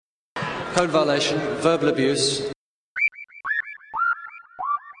Code violation, verbal abuse.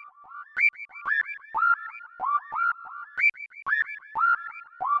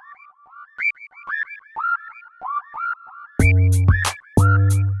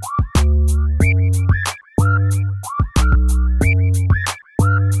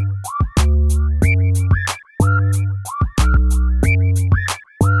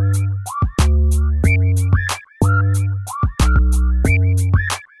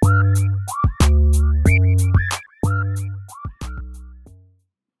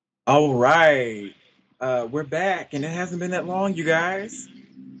 All right. We're back, and it hasn't been that long, you guys.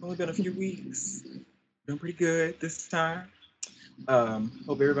 It's only been a few weeks. Doing pretty good this time.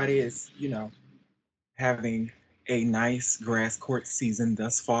 Hope everybody is, having a nice grass court season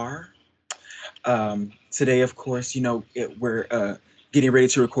thus far. Today, of course, we're getting ready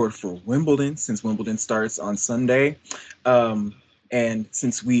to record for Wimbledon since Wimbledon starts on Sunday. Um, and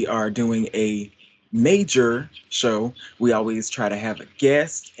since we are doing a major show, we always try to have a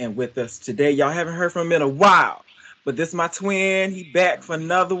guest. And with us today, y'all haven't heard from him in a while, but this is my twin. He back for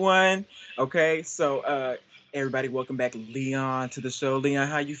another one. Okay, so everybody, welcome back Leon to the show. Leon,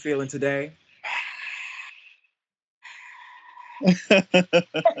 how you feeling today?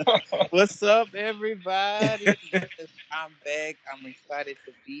 What's up, everybody? Yes, I'm back. I'm excited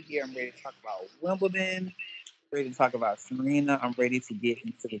to be here. I'm ready to talk about Wimbledon. Ready to talk about Serena. I'm ready to get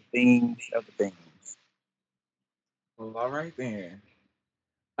into the things of the things. Well, all right then.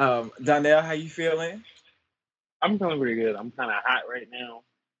 Donnell, how you feeling? I'm feeling pretty good. I'm kind of hot right now,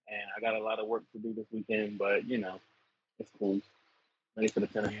 and I got a lot of work to do this weekend, but it's cool. Ready for the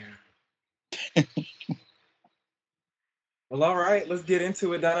tennis. Yeah. Well, all right, let's get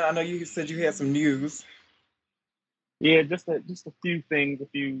into it, Donna. I know you said you had some news. Yeah, just a few things, a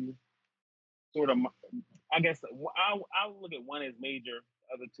few sort of. I guess I'll look at one as major,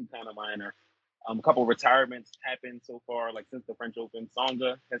 other two kind of minor. A couple retirements happened so far, like since the French Open.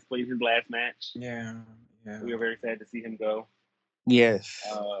 Tsonga has played his last match. Yeah, yeah. We are very sad to see him go. Yes.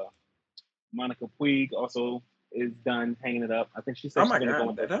 Monica Puig also is done hanging it up. I think she said Oh she's my going to go God,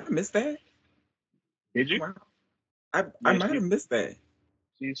 into. did I miss that? Did you? Wow. I might have missed that.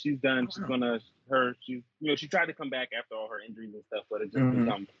 She's done. Oh, She's wow. she tried to come back after all her injuries and stuff, but it just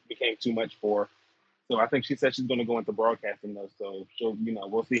Mhm. became too much for her. So I think she said she's going to go into broadcasting though. So she'll,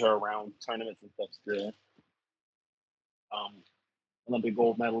 we'll see her around tournaments and stuff still. Olympic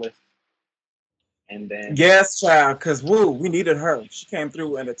gold medalist, and then Yes, child, because woo, we needed her. She came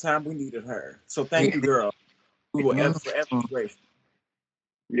through at a time we needed her. So thank you, girl. We will forever be grateful.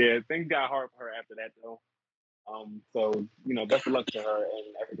 yeah, things got hard for her after that though. So best of luck to her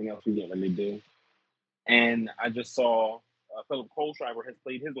and everything else she's getting ready to do. And I just saw Philip Kohlschreiber has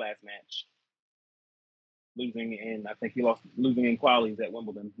played his last match, losing in qualies at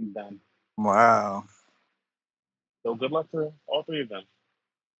Wimbledon. He's done. Wow. So good luck to all three of them.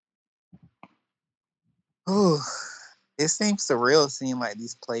 Ooh, it seems surreal seeing like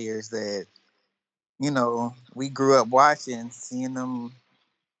these players that, we grew up watching, seeing them,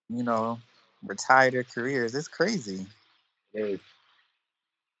 retire their careers. It's crazy. It is.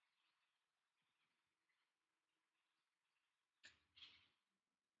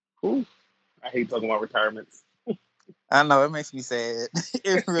 Cool. I hate talking about retirements. I know, it makes me sad.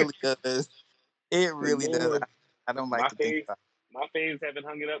 It really does. It really does. I don't like to think about it. My faves haven't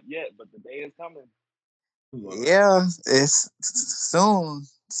hung it up yet, but the day is coming. Yeah, it's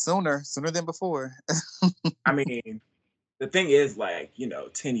sooner than before. I mean, the thing is,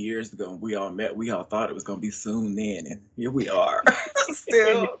 10 years ago, we all met, we all thought it was going to be soon then, and here we are.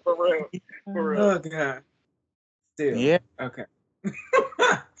 Still. For real. Oh, God. Still. Yeah. Okay.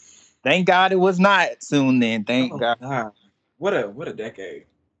 Thank God it was not soon then. Thank Oh, God. God. What a decade.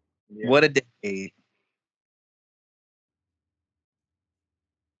 Yeah. What a decade.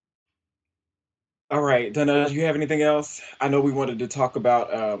 All right, Donna, do you have anything else? I know we wanted to talk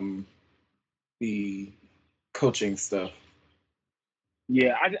about the coaching stuff.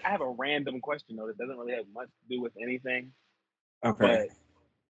 Yeah, I have a random question though that doesn't really have much to do with anything. Okay.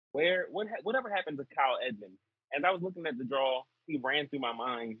 But whatever happened to Kyle Edmund? As I was looking at the draw, he ran through my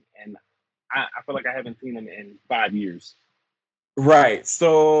mind, and I feel like I haven't seen him in 5 years. Right.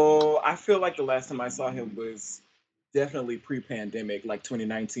 So I feel like the last time I saw him was definitely pre-pandemic, like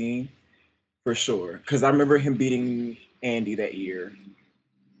 2019, for sure. Because I remember him beating Andy that year.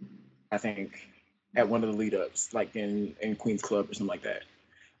 I think at one of the lead ups, like in Queens Club or something like that.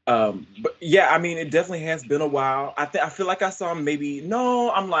 But yeah, I mean, it definitely has been a while. I feel like I saw him maybe.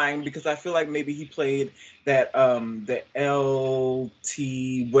 No, I'm lying because I feel like maybe he played that the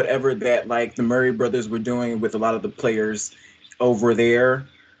LT whatever that like the Murray brothers were doing with a lot of the players over there.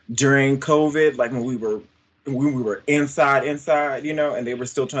 during COVID, like when we were inside, and they were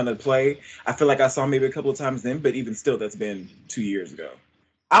still trying to play. I feel like I saw maybe a couple of times then, but even still, that's been 2 years ago.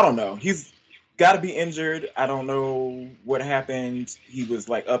 I don't know. He's got to be injured. I don't know what happened. He was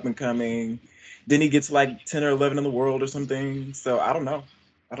like up and coming. Then he gets like 10 or 11 in the world or something. So I don't know.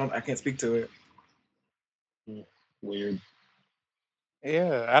 I can't speak to it. Weird.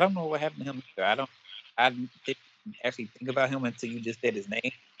 Yeah, I don't know what happened to him either. I didn't actually think about him until you just said his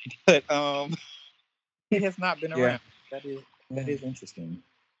name. But he has not been Yeah. around. That is interesting.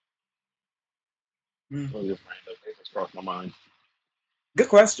 Mm. Well, just random. It just crossed my mind. Good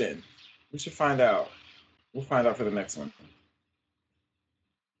question. We should find out. We'll find out for the next one.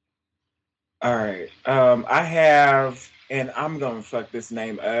 All right. I have, and I'm gonna fuck this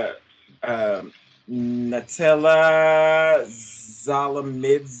name up. Natella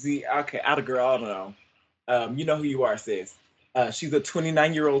Zalamidze. Okay, out of girl. I don't know. You know who you are, sis. She's a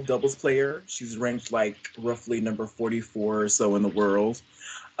 29-year-old doubles player. She's ranked like roughly number 44 or so in the world.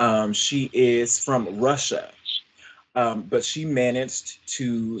 She is from Russia. But she managed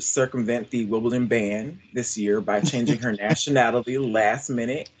to circumvent the Wimbledon ban this year by changing her nationality last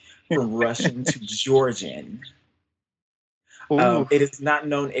minute from Russian to Georgian. Ooh, It is not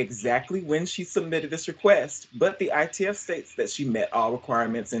known exactly when she submitted this request, but the ITF states that she met all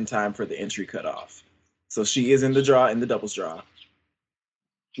requirements in time for the entry cutoff. So she is in the draw, in the doubles draw,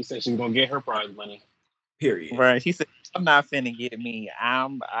 She said she's gonna get her prize money. period. right. He said, "I'm not finna get me. I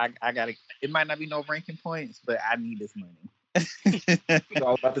gotta. It might not be no ranking points, but I need this money." It's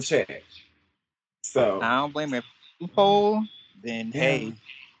all about the check. So, I don't blame her. Loophole, then yeah, hey.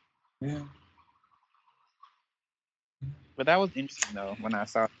 yeah. But that was interesting though when I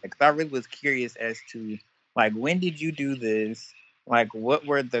saw it, because I really was curious as to like when did you do this? Like what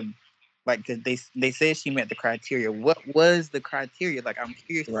were the like? Because they said she met the criteria. What was the criteria? Like I'm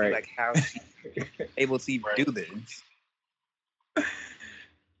curious to see Right. like how she able to even Right. do this.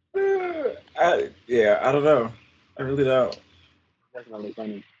 I don't know. I really don't. Definitely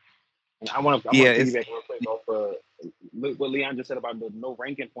funny. And I want to Yeah, it's piggyback real quick off what Leon just said about the no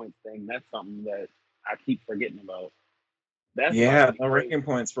ranking points thing. That's something that I keep forgetting about. That's about to Yeah, be no crazy. ranking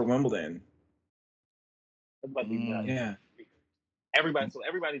points for Wimbledon. That's about to be nuts. mm, Yeah.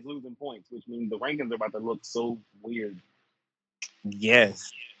 Everybody's losing points, which means the rankings are about to look so weird.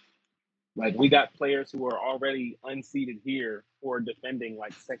 yes, Like we got players who are already unseated here who are defending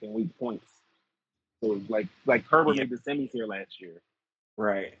like second week points. So like Herbert yeah. made the semis here last year.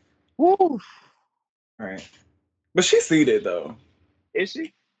 Right. Woo. Right. But she's seeded though. Is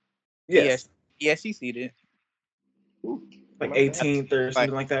she? Yes, Yes. yeah, she seeded Ooh, I Like like that. 18th or like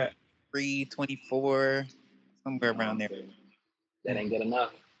something like that. 324, somewhere around there. Okay. That ain't good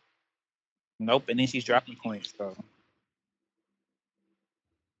enough. Nope, and then she's dropping points. So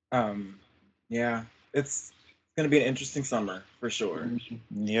Um, yeah. It's gonna be an interesting summer for sure.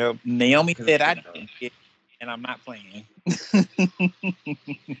 yep. Naomi Because said I did it, and I'm not playing.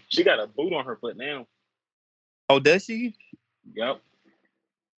 She got a boot on her foot now. Oh, does she? Yep.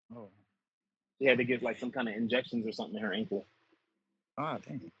 Oh, She had to get like some kind of injections or something in her ankle. oh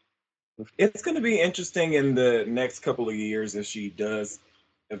dang. it's gonna be interesting in the next couple of years if she does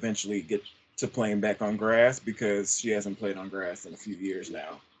eventually get to playing back on grass because she hasn't played on grass in a few years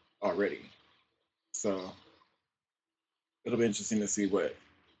now already. So it'll be interesting to see what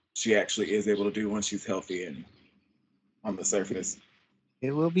she actually is able to do when she's healthy and on the surface.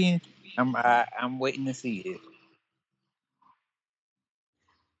 It will be. I'm waiting to see it.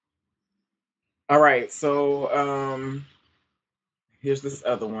 All right, so here's this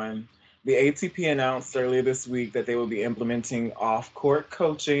other one. The ATP announced earlier this week that they will be implementing off-court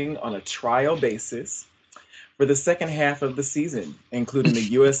coaching on a trial basis for the second half of the season, including the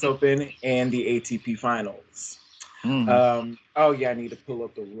US Open and the ATP Finals. Mm. Oh yeah, I need to pull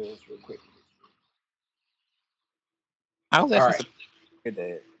up the rules real quick. I was All actually right.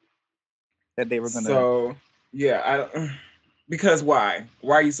 surprised that they were gonna. So yeah, I don't because why?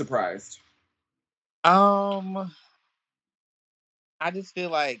 Why are you surprised? Um, I just feel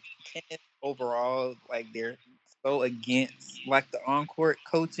like tennis overall, like they're so against like the on court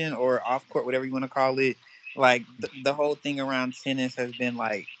coaching or off court, whatever you want to call it. Like the whole thing around tennis has been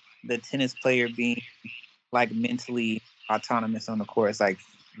like the tennis player being like mentally autonomous on the court. It's like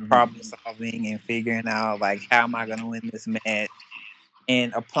Mhm. problem solving and figuring out like how am I going to win this match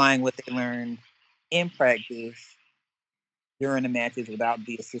and applying what they learned in practice during the matches without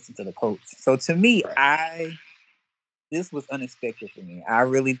the assistance of the coach. So to me, Right. I this was unexpected for me. I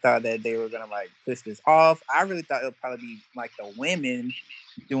really thought that they were gonna like push this off. I really thought it would probably be like the women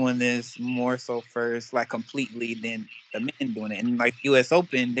doing this more so first, like completely, than the men doing it. And like U.S.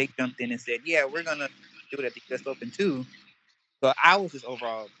 Open, they jumped in and said, "Yeah, we're gonna do it at the U.S. Open too." So I was just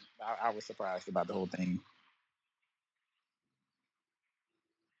overall, I was surprised about the whole thing.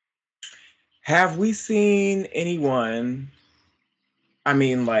 Have we seen anyone? I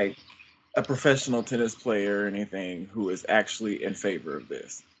mean, like a professional tennis player or anything who is actually in favor of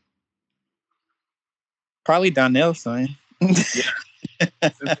this? Probably Donnell, son. Yeah,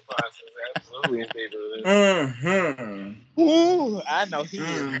 Sissipas is absolutely in favor of this. Mm-hmm. Ooh, I know he is.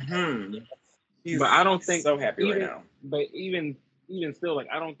 Mm-hmm. He's But I don't think so happy right even, now. but even still, like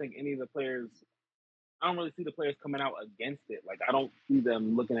I don't think any of the players. I don't really see the players coming out against it. Like I don't see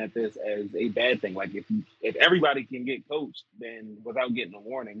them looking at this as a bad thing. Like if everybody can get coached, then without getting a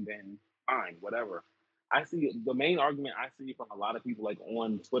warning, then fine, whatever. I see the main argument I see from a lot of people like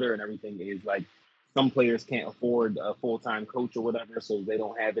on Twitter and everything is like some players can't afford a full time coach or whatever, so they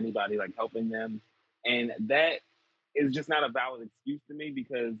don't have anybody like helping them, and that is just not a valid excuse to me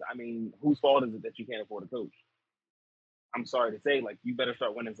because I mean, whose fault is it that you can't afford a coach? I'm sorry to say, like you better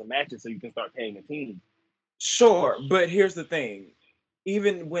start winning some matches so you can start paying a team. Sure, but here's the thing.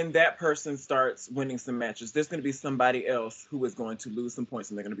 Even when that person starts winning some matches, there's going to be somebody else who is going to lose some points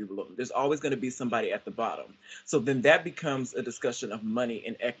and they're going to be below them. There's always going to be somebody at the bottom. So then that becomes a discussion of money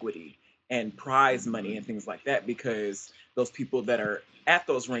and equity and prize money and things like that because those people that are at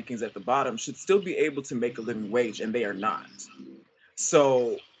those rankings at the bottom should still be able to make a living wage and they are not.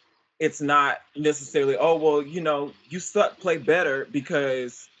 So it's not necessarily, oh, well, you suck, play better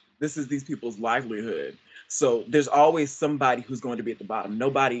because this is these people's livelihood. So there's always somebody who's going to be at the bottom.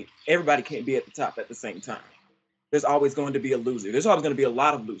 Everybody can't be at the top at the same time. There's always going to be a loser. There's always going to be a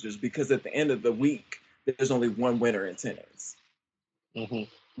lot of losers because at the end of the week, there's only one winner in tennis.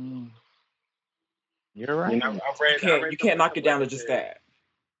 Mm-hmm. You're right. You know, You can't knock it down to just that.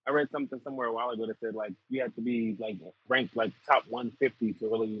 I read something somewhere a while ago that said like you have to be like ranked like top 150 to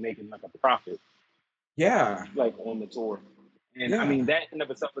really be making like a profit Yeah. like on the tour. And I Yeah. mean that in of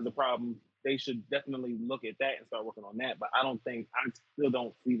itself is a problem. They should definitely look at that and start working on that. But I still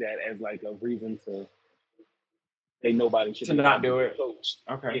don't see that as like a reason to say nobody should To be not allowed to do get it. coached.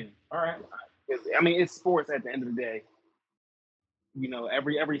 Okay. Yeah. All right. I mean, it's sports at the end of the day. You know,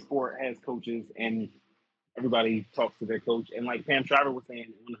 every sport has coaches and everybody talks to their coach. And like Pam Shriver was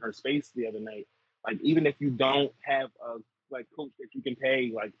saying on her space the other night, like even if you don't have a like coach that you can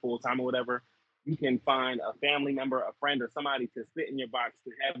pay like full time or whatever, you can find a family member, a friend, or somebody to sit in your box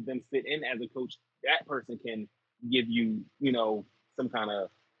to have them sit in as a coach. That person can give you, you know, some kind of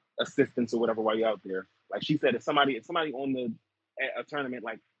assistance or whatever while you're out there. Like she said, if somebody on a tournament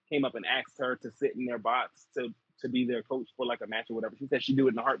like came up and asked her to sit in their box to be their coach for like a match or whatever, she said she'd do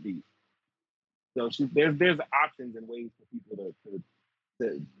it in a heartbeat. So there's options and ways for people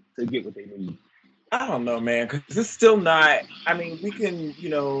to get what they need. I don't know, man, because it's still not. I mean, we can,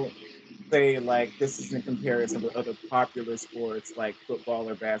 say like this is in comparison with other popular sports like football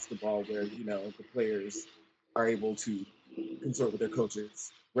or basketball, where the players are able to consort with their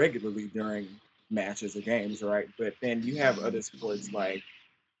coaches regularly during matches or games, right? But then you have other sports like,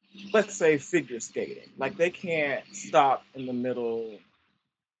 let's say, figure skating. Like they can't stop in the middle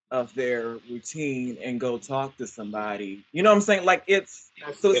of their routine and go talk to somebody. You know what I'm saying? Like it's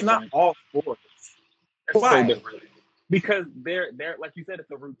That's so it's not different. all sports. That's so Why? different. Because they're like you said,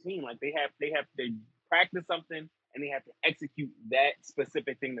 it's a routine. Like they practice something and they have to execute that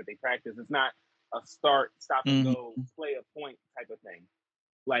specific thing that they practice. It's not a start, stop and go, play a point type of thing.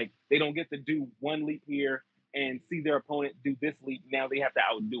 Like they don't get to do one leap here and see their opponent do this leap. Now they have to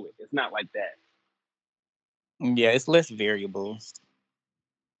outdo it. It's not like that. Yeah, it's less variables.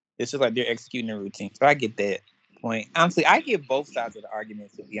 It's just like they're executing a routine. So I get that point. Honestly, I get both sides of the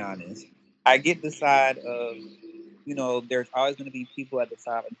argument, to be honest. I get the side of, there's always going to be people at the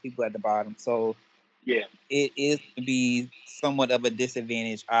top and people at the bottom. So Yeah, it is going to be somewhat of a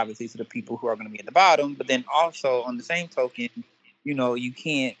disadvantage, obviously, to the people who are going to be at the bottom. But then also, on the same token, you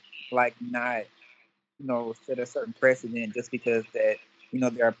can't like not, set a certain precedent just because that,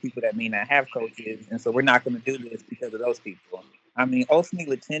 there are people that may not have coaches. And so we're not going to do this because of those people. I mean, ultimately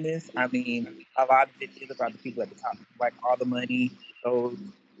with tennis, I mean, a lot of it is about the people at the top. Like all the money goes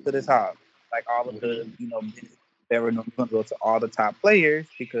to the top. Like all of the, benefits that we're going to go to all the top players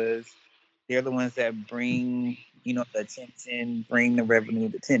because they're the ones that bring, the attention, bring the revenue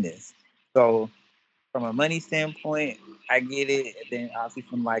to tennis. So from a money standpoint, I get it. And then obviously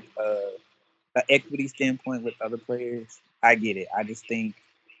from like an equity standpoint with other players, I get it. I just think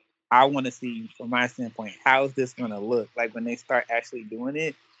I want to see, from my standpoint, how is this going to look like when they start actually doing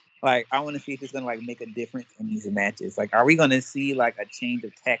it? Like, I want to see if it's going to like make a difference in these matches. Like, are we going to see like a change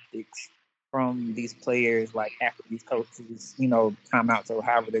of tactics from these players, like after these coaches, timeouts or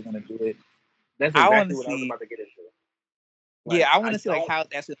however they're going to do it? That's I want exactly to what I was see. about to get into. Yeah, Like, I I want to see like don't. how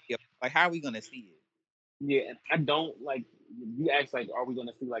it's actually like how are we going to see it? Yeah, and I don't like. You asked like, are we going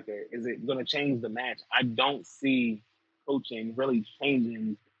to see like Is it going to change the match? I don't see coaching really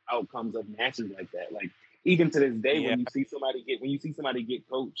changing outcomes of matches like that. Like even to this day, Yeah, when you see somebody get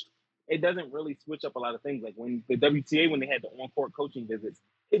coached, it doesn't really switch up a lot of things. Like when the WTA when they had the on court coaching visits,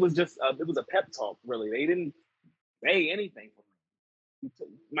 it was just it was a pep talk. Really, they didn't say anything. You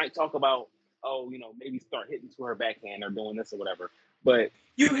might talk about, oh, maybe start hitting to her backhand or doing this or whatever. But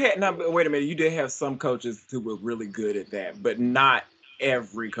You had now, but wait a minute. You did have some coaches who were really good at that, but not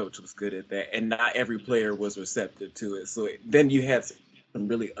every coach was good at that, and not every player was receptive to it. So then you had some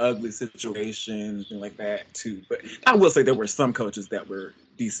really ugly situations and like that too. But I will say there were some coaches that were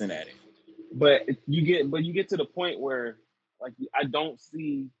decent at it. you get to the point where like I don't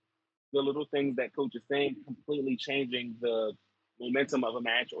see the little things that coach is saying completely changing the momentum of a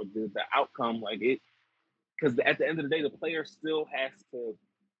match or the outcome. Like it, because at the end of the day, the player still has to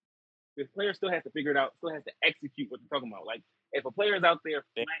figure it out, still has to execute what they're talking about. Like if a player is out there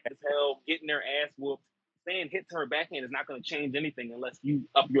flat as hell, getting their ass whooped, saying hit to her backhand is not going to change anything unless you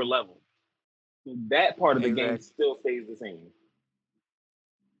up your level. So that part of the game exactly. still stays the same.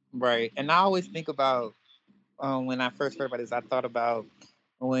 Right, and I always think about when I first heard about this, I thought about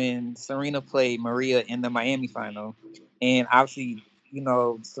when Serena played Maria in the Miami final, and obviously,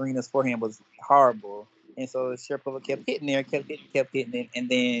 Serena's forehand was horrible, and so Sharapova kept hitting there, kept hitting it, and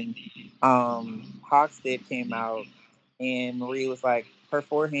then Hogsted came out, and Maria was like, her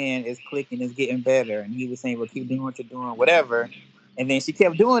forehand is clicking, is getting better, and he was saying, well, keep doing what you're doing, whatever. And then she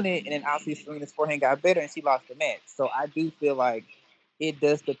kept doing it, and then obviously Serena's forehand got better, and she lost the match. So I do feel like it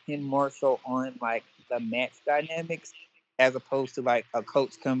does depend more so on like the match dynamics as opposed to like a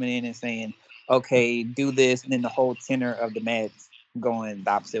coach coming in and saying, okay, do this, and then the whole tenor of the match going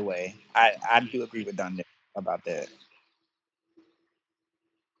the opposite way. I do agree with Dunn about that.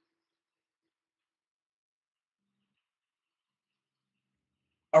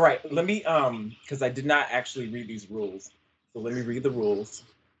 All right, let me because I did not actually read these rules, so let me read the rules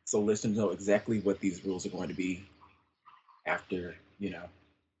so listeners know exactly what these rules are going to be after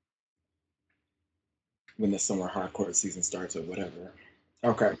when the summer hardcourt season starts or whatever.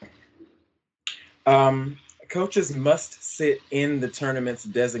 Okay. Um, Coaches must sit in the tournament's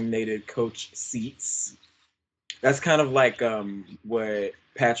designated coach seats. That's kind of like what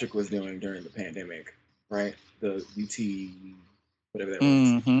Patrick was doing during the pandemic, right? The UT, whatever that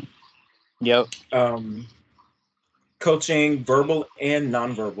was. Mm-hmm. Yep. Um, Coaching, verbal and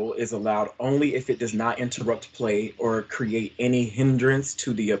nonverbal, is allowed only if it does not interrupt play or create any hindrance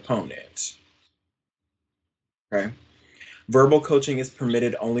to the opponent. Okay. Verbal coaching is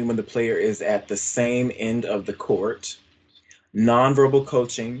permitted only when the player is at the same end of the court. Nonverbal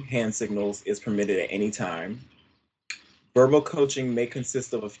coaching, hand signals, is permitted at any time. Verbal coaching may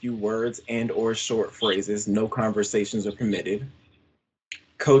consist of a few words and/or short phrases. No conversations are permitted.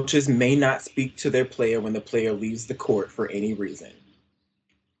 Coaches may not speak to their player when the player leaves the court for any reason.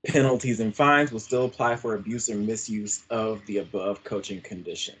 Penalties and fines will still apply for abuse or misuse of the above coaching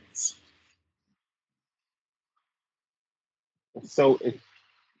conditions. So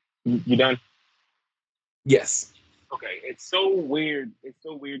you done? Yes. Okay, it's so weird. It's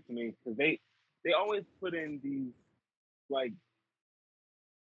so weird to me because they always put in like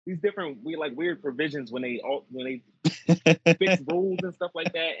these different weird provisions when they fix rules and stuff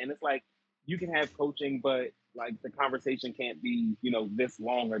like that. And it's like you can have coaching, but like the conversation can't be this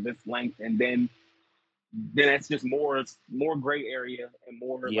long or this length, and then that's just more gray area and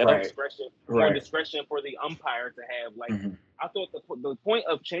more Yep. like Right. discretion for the umpire to have. Like Mhm. I thought the point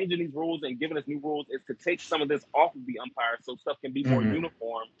of changing these rules and giving us new rules is to take some of this off of the umpire so stuff can be more Mhm.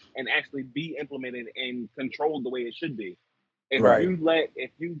 uniform and actually be implemented and controlled the way it should be. If Right. you let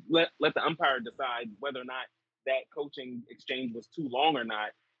the umpire decide whether or not that coaching exchange was too long or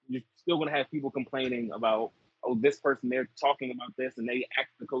not, you're still going to have people complaining about, oh, this person, they're talking about this and they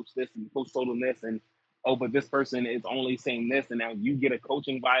asked the coach this and the coach told them this, and oh, but this person is only saying this, and now you get a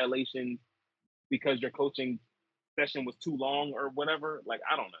coaching violation because your coaching session was too long or whatever. Like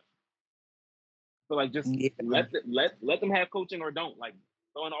I don't know. So like just Yeah. let them have coaching or don't. Like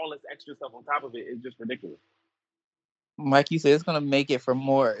throwing all this extra stuff on top of it is just ridiculous. Like you said, it's gonna make it for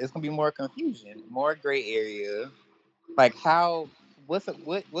more. It's gonna be more confusion, more gray area. Like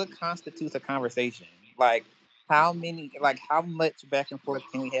what constitutes a conversation? Like how much back and forth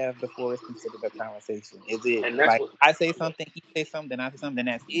can we have before it's considered a conversation? Is it And that's like what I say something, he say something, then I say something, then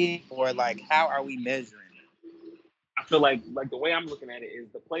that's it, or like how are we measuring it? I feel like the way I'm looking at it is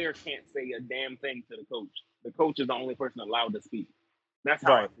the player can't say a damn thing to the coach. The coach is the only person allowed to speak. That's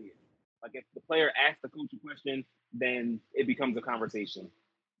how I Right. see it. Like if the player asks the coach a question, then it becomes a conversation,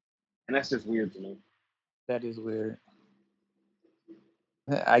 and that's just weird to me. That is weird.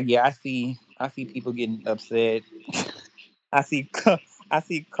 I see people getting upset. I see I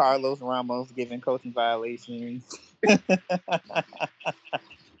see Carlos Ramos giving coaching violations.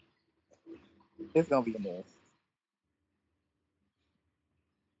 It's gonna be a mess.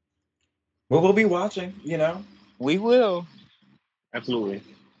 Well, we'll be watching, you know. We will. Absolutely.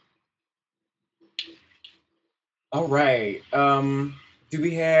 All right. Do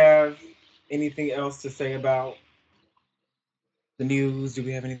we have anything else to say about the news? Do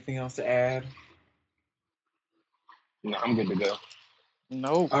we have anything else to add? No, I'm good to go.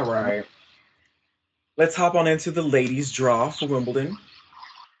 Nope. All right. Let's hop on into the ladies' draw for Wimbledon.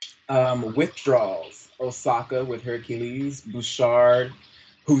 Withdrawals. Osaka with her Achilles, Bouchard,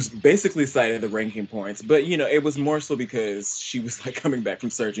 who's basically cited the ranking points, but you know, it was more so because she was like coming back from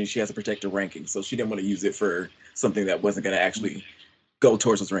surgery and she has to protect her ranking, so she didn't want to use it for something that wasn't going to actually go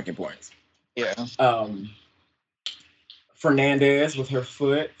towards those ranking points. Yeah. Fernandez with her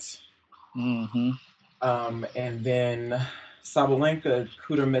foot. Mm-hmm. And then Sabalenka,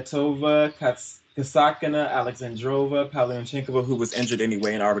 Kudermetova, Kasakina, Alexandrova, Pavlyuchenkova, who was injured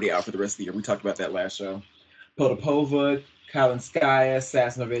anyway and already out for the rest of the year. We talked about that last show. Potapova, Kalinskaya,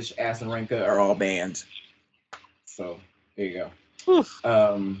 Sasnovich, Asarenka are all banned. So there you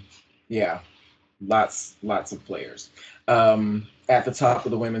go. Yeah, lots of players. At the top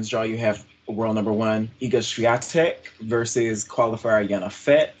of the women's draw, you have world number one, Iga Swiatek versus qualifier Yana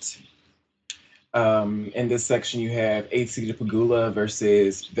Fett. In this section, you have 8-seeded Pagula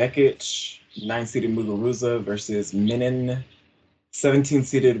versus Vekic, 9-seeded Muguruza versus Minin,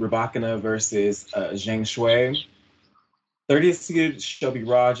 17-seeded Rybakina versus Zhang Shui, 30th-seeded Shelby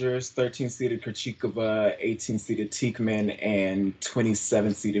Rogers, 13th-seeded Krejcikova, 18-seeded Tiekman, and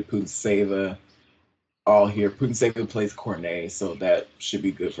 27th-seeded Putintseva. All here. Putintseva plays Cornet, so that should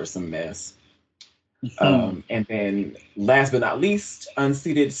be good for some mess. And then last but not least,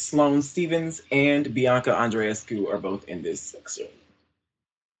 unseeded Sloane Stevens and Bianca Andreescu are both in this section.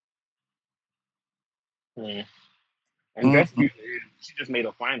 And Andreescu, she just made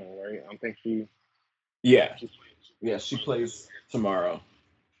a final, right? I think she. Yeah. She She plays tomorrow.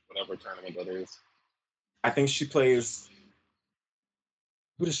 whatever tournament that is. I think she plays.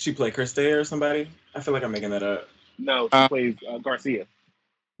 Who does she play? Kirstea or somebody? I feel like I'm making that up. No, she plays Garcia.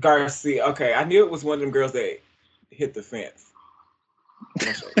 Garcia. Okay, I knew it was one of them girls that hit the fence.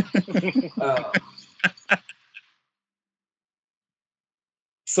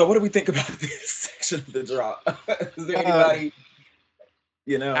 So what do we think about this section of the draw? Is there anybody,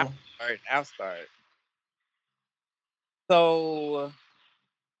 you know? I'll start. So,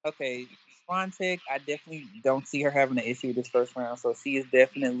 okay, Swiatek, I definitely don't see her having an issue this first round. So she is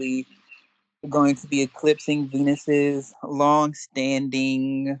definitely going to be eclipsing Venus's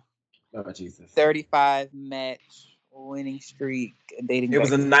long-standing 35 match winning streak dating It back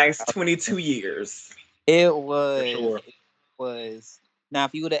was a to nice 22 years. It was. Sure. It was. Now,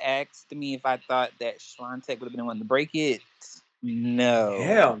 if you would have asked me if I thought that Swiatek would have been the one to break it, no.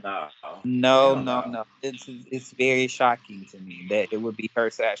 Hell no. No. It's very shocking to me that it would be her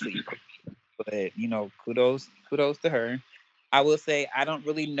to actually. But you know, kudos to her. I will say I don't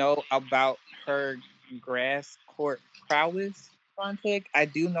really know about her grass court prowess, Swiatek. I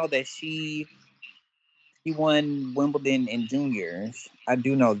do know that she won Wimbledon in juniors. I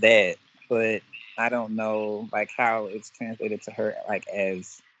do know that, but I don't know like how it's translated to her like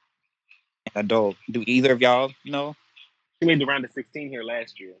as an adult. Do either of y'all know? She made the round of 16 here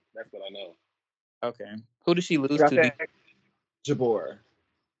last year. That's what I know. Okay. Who did she lose to? Jabeur.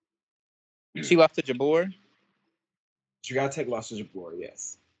 She lost to Jabeur? Swiatek lost to Jabeur,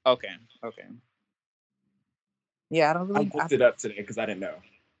 yes. Okay. Yeah, I don't really. I looked it up today because I didn't know.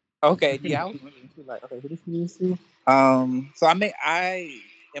 Okay, yeah, I was wondering too. Like, okay, who did she lose to? So I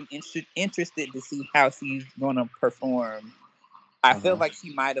am interested to see how she's gonna perform. I feel like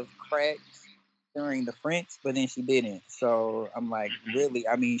she might have cracked during the French, but then she didn't. So I'm like, really?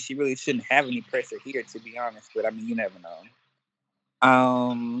 I mean, she really shouldn't have any pressure here, to be honest. But I mean, you never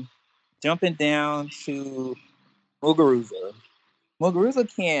know. Jumping down to Muguruza.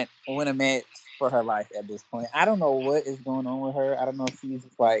 Muguruza can't win a match for her life at this point. I don't know what is going on with her. I don't know if she's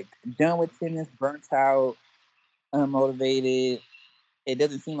like done with tennis, burnt out, unmotivated. It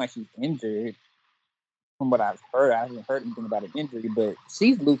doesn't seem like she's injured. from what I've heard, I haven't heard anything about an injury, but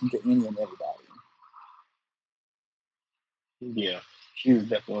she's losing to any and everybody. Yeah, she was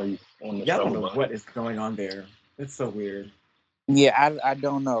definitely on the Y'all don't struggle know bus. what is going on there. It's so weird. Yeah, I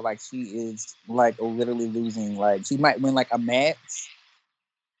don't know. Like she is like literally losing. Like she might win like a match,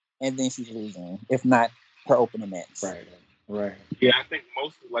 and then she's losing. If not her opening match. Right. Yeah, I think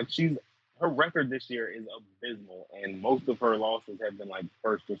most like her record this year is abysmal, and most of her losses have been like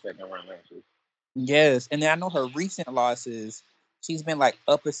first or second round matches. Yes, and then I know her recent losses. She's been like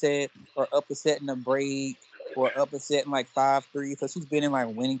upset or upsetting a break or upsetting like 5-3. So she's been in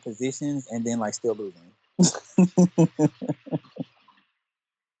like winning positions and then like still losing.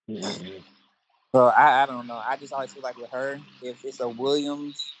 Mm-hmm. So I don't know. I just always feel like with her, if it's a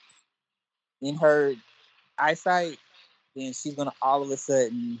Williams in her eyesight, then she's gonna all of a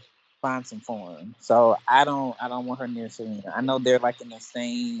sudden find some form. So I don't want her near Serena. I know they're like in the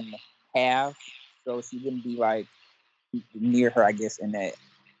same half, so she wouldn't be like near her, I guess, in that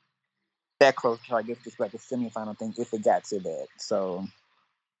close to her. I guess just like a semifinal thing if it got to that. So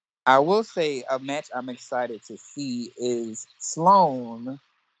I will say a match I'm excited to see is Sloane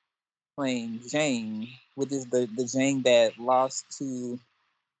playing Jane, which is the Jane that lost to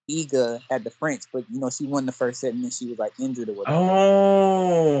Iga at the French, but she won the first set and then she was like injured or whatever.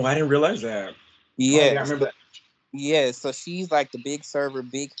 Oh, I didn't realize that. Yeah, Oh, yeah, I remember that. Yeah, so she's like the big server,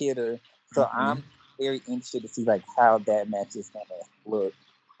 big hitter. So Mm-hmm. I'm very interested to see like how that match is gonna look.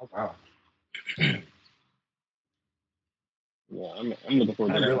 Oh, wow. Yeah, I'm looking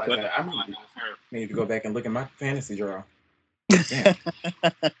forward I to didn't that. realize that. I need to go back and look at my fantasy draw. Damn.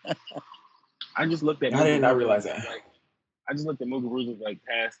 I just looked at. I did not realize that. I just looked at Muguruza's like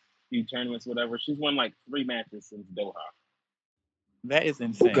past few tournaments, whatever. She's won like 3 matches since Doha. That is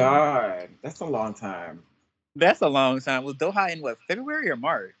insane. Oh God, that's a long time. That's a long time. Was Doha in what, February or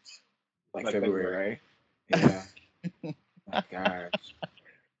March? Like February, right? Yeah. My gosh.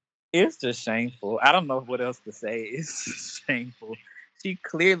 It's just shameful. I don't know what else to say. It's just shameful. She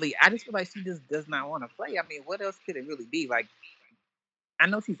clearly, I just feel like she just does not want to play. I mean, what else could it really be? Like, I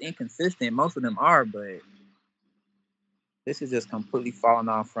know she's inconsistent. Most of them are, but this is just completely falling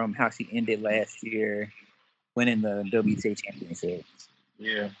off from how she ended last year, winning the WTA championship.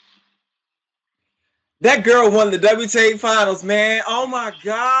 Yeah. That girl won the WTA finals, man. Oh my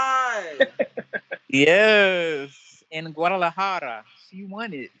God. Yes. In Guadalajara. She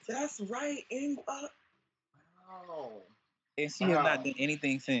won it. That's right. Wow. And she has not done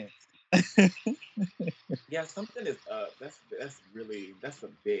anything since. Yeah, something is up. That's a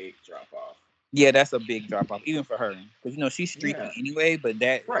big drop off. Yeah, that's a big drop off, even for her. Because she's streaky anyway, but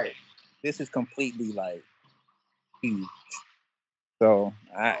this is completely like huge. So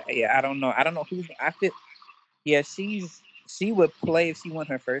I don't know. I don't know who's she would play if she won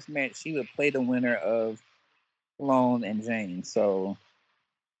her first match, she would play the winner of Sloane and Jane. So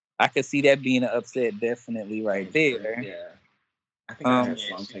I could see that being an upset definitely right there. Yeah. I think I had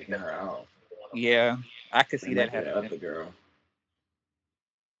Sloane taking her out. Yeah, I could see that happening. The other girl.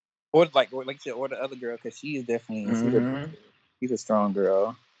 Or like you said, or the other girl, because she is definitely she's a strong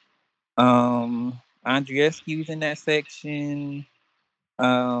girl. Andreescu's in that section.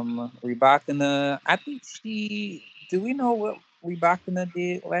 Rybakina, I think do we know what Rybakina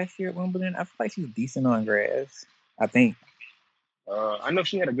did last year at Wimbledon? I feel like she's decent on grass. I think. I know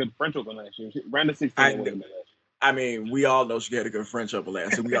she had a good French Open last year. Round of 16. I mean, we all know she had a good French Open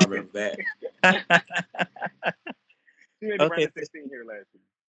last year. We all remember that. She made the round of 16 here last year.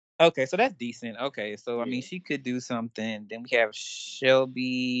 Okay, so that's decent. Okay, so I mean, she could do something. Then we have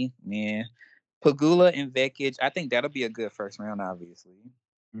Shelby, Pegula and Vekic. I think that'll be a good first round, obviously.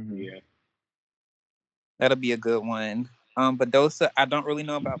 Mm-hmm. Yeah, that'll be a good one. Badosa, I don't really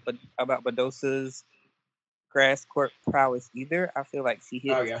know about Badosa's grass court prowess either. I feel like she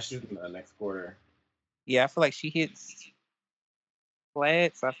hits. Oh yeah, she's in the next quarter. Yeah, I feel like she hits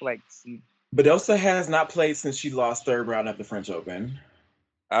flat. So I feel like Badosa has not played since she lost third round at the French Open.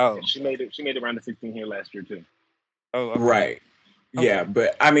 Oh, and she made it round of 16 here last year too. Oh, okay. Right. Okay. Yeah,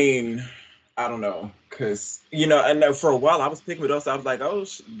 but I mean, I don't know, because and for a while I was picking Badosa. I was like, oh,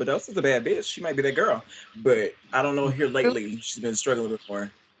 Badosa's a bad bitch. She might be that girl, but I don't know. Here lately, she's been struggling with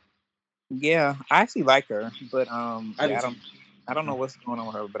more. Yeah, I actually like her, but I don't know what's going on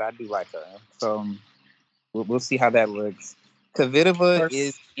with her, but I do like her. So we'll see how that looks. Kvitova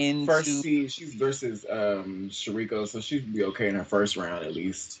is into first seed. She's versus Shariko, so she'd be okay in her first round at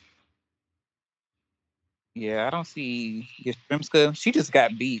least. Yeah, I don't see Yastrzemska. She just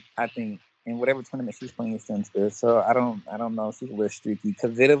got beat, I think, in whatever tournament she's playing since this. So I don't know. She's a little streaky.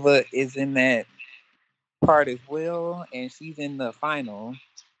 Kvitova is in that part as well, and she's in the final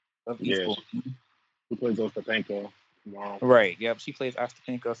of East Boston. Who plays Ostapenko tomorrow? Right. Yep. She plays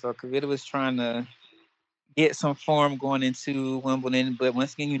Ostapenko. So Kvitova's trying to get some form going into Wimbledon, but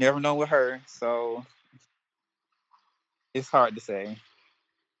once again, you never know with her. So it's hard to say.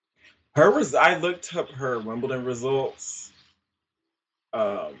 I looked up her Wimbledon results,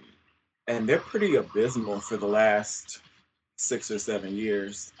 and they're pretty abysmal for the last 6 or 7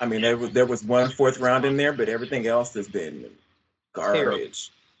 years. I mean, there was one fourth round in there, but everything else has been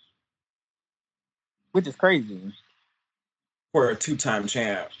garbage Which is crazy. for a two-time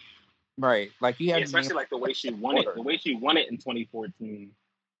champ. Right. Like you have Especially like the way she won it. The way she won it in 2014.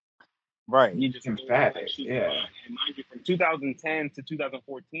 Right. You just Emphatic, she yeah. won. And mind you, from 2010 to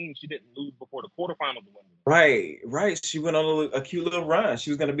 2014, she didn't lose before the quarterfinals of Wimbledon. Right. She went on a cute little run.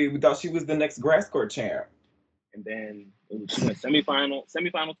 We thought she was the next grass court champ. And then she went semifinal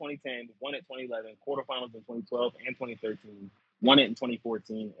 2010, won it 2011, quarterfinals in 2012 and 2013, won it in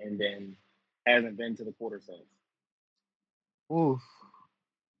 2014, and then hasn't been to the quarter since. Oof.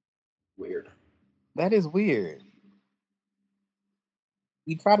 Weird. That is weird.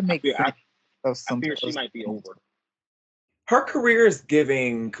 You try to make sense of some. I fear she might be over. Her career is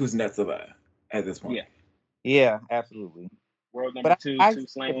giving Kuznetsova at this point. Yeah, absolutely. World number 2, 2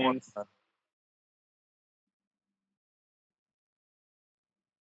 slams.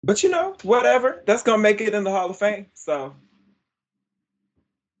 But whatever. That's gonna make it in the Hall of Fame. So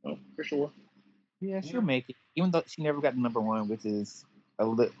for sure. Yeah, she'll make it. Even though she never got the number one, which is a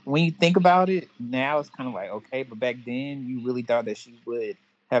little. When you think about it, now it's kind of like okay, but back then you really thought that she would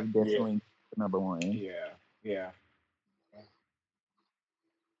have definitely the number one. Yeah.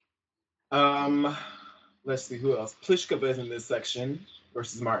 Let's see who else. Pliskova is in this section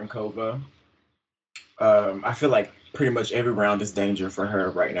versus Martinkova. I feel like pretty much every round is danger for her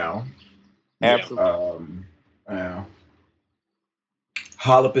right now. Absolutely.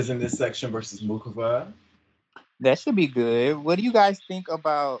 Halep is in this section versus Mukova. That should be good. What do you guys think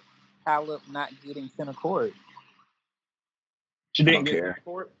about Halep not getting center court? She didn't get center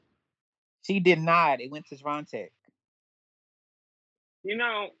court? She did not. It went to Swiatek.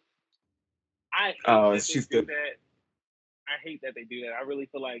 I hate that they do that. I really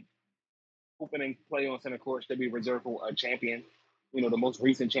feel like opening play on center court should be reserved for a champion, the most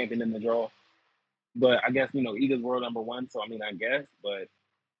recent champion in the draw. But I guess, Iga's world number 1, so I guess, but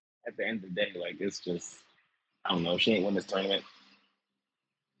at the end of the day, like, it's just, I don't know, she ain't win this tournament.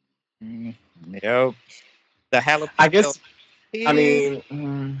 Yep. The Halep. I guess,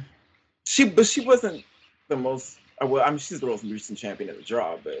 she wasn't the most, she's the most recent champion in the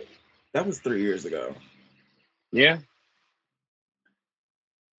draw, but that was 3 years ago. Yeah.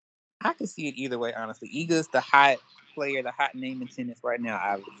 I could see it either way, honestly. Iga's the hot player, the hot name in tennis right now,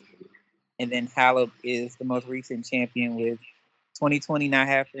 obviously. And then Halep is the most recent champion with 2020 not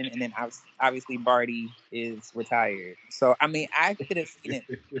happening. And then obviously Barty is retired. So, I could have seen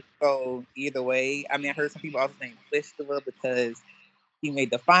it go either way. I heard some people also saying Pliskova because he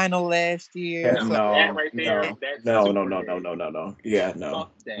made the final last year. Yeah, so that right there, no. Yeah, no.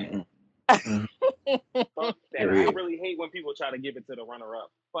 Fuck that. Fuck that. I really hate when people try to give it to the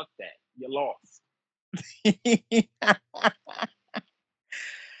runner-up. Fuck that. You lost.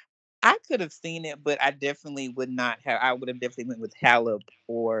 I could have seen it, but I definitely would not have. I would have definitely went with Halep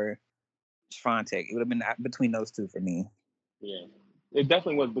or Swiatek. It would have been between those two for me. Yeah, it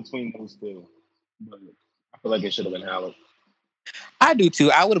definitely was between those two, but I feel like it should have been Halep. I do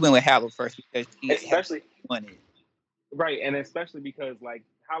too. I would have been with Halep first because especially won it. Right, and especially because like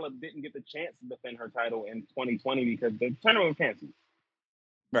Halep didn't get the chance to defend her title in 2020 because the tournament was canceled.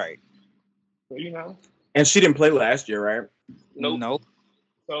 Right. So And she didn't play last year, right? Nope.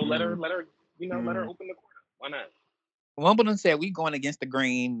 So let her, let her open the court. Why not? Wimbledon said we going against the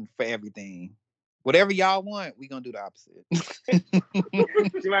grain for everything. Whatever y'all want, we gonna do the opposite.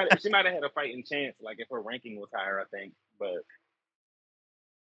 she might have had a fighting chance, like if her ranking was higher, I think. But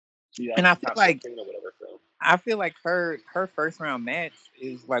and I feel like I feel like her first round match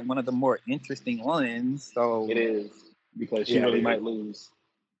is like one of the more interesting ones. So it is because she really might lose.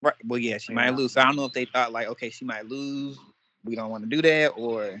 Right. Well, yeah, she might lose. So I don't know if they thought like, okay, she might lose. We don't want to do that,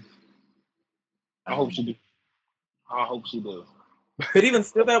 or I hope she do. I hope she do. But even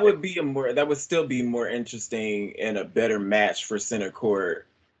still, that would still be more interesting and a better match for center court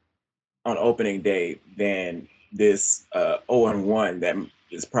on opening day than this 0-1 that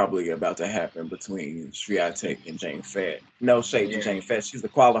is probably about to happen between Swiatek and Jane Fett. No shade to Jane Fett. She's the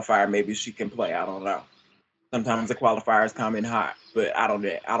qualifier. Maybe she can play. I don't know. Sometimes the qualifiers come in hot, but I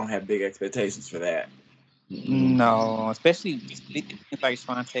don't have big expectations for that. No, especially like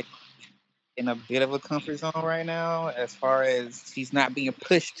Swiatek in a bit of a comfort zone right now, as far as she's not being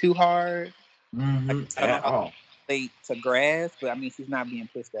pushed too hard. I don't know At how all. late to grass, but I mean she's not being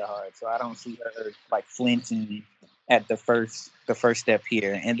pushed that hard, so I don't see her like flinching at the first step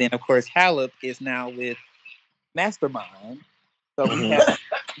here. And then of course Halep is now with Mastermind, so we Mhm. have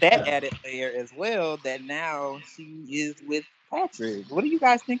that added layer as well. That now she is with Patrick. What do you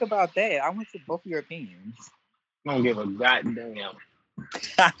guys think about that? I want to both of your opinions. I don't give a goddamn.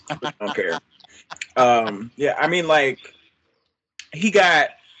 I don't care. Yeah, I mean, like, he got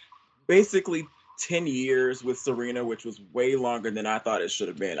basically 10 years with Serena, which was way longer than I thought it should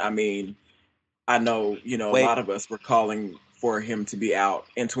have been. I mean, I know, a Wait, lot of us were calling for him to be out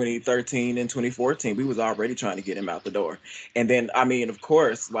in 2013 and 2014. We was already trying to get him out the door. And then, I mean, of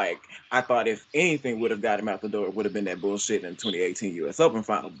course, like, I thought if anything would have got him out the door, it would have been that bullshit in 2018 US Open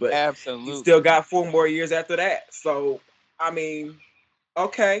final. But he absolutely. still got 4 more years after that. So, I mean,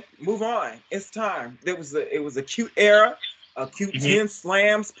 okay, move on. It's time. It was a cute era, a cute Mhm. 10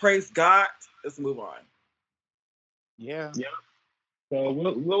 slams. Praise God. Let's move on. Yeah. Yeah. So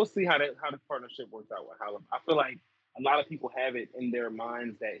we'll see how the partnership works out with Halep. I feel like a lot of people have it in their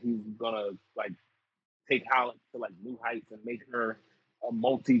minds that he's gonna like take Halep to like new heights and make her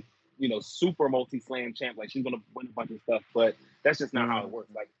a super multi slam champ. Like she's gonna win a bunch of stuff, but that's just not how it Mm. works.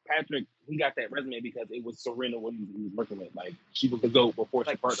 Like Patrick, he got that resume because it was Serena Williams he was working with. Like she was the GOAT before she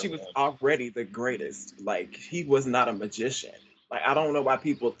Like she partnered with was him. already the greatest. Like he was not a magician. Like I don't know why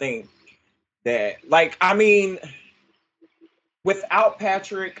people think that. Like I mean, without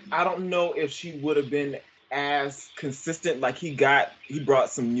Patrick, I don't know if she would have been as consistent. Like he brought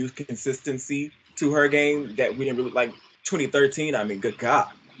some new consistency to her game that we didn't really like. 2013. I mean, good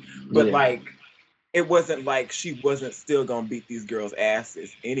God. But Yeah. like it wasn't like she wasn't still gonna beat these girls'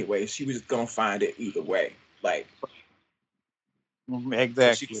 asses anyway. She was just gonna find it either way. Like,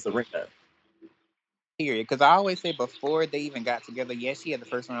 because she was Exactly. Serena. Period. Because I always say before they even got together, yes, she had the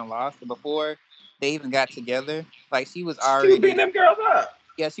first round loss, but before they even got together, like She was beating them girls up.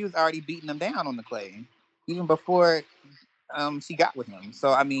 she was already beating them down on the clay, even before she got with him.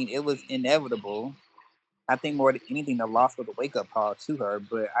 So I mean, it was inevitable. I think more than anything, the loss was a wake up call to her,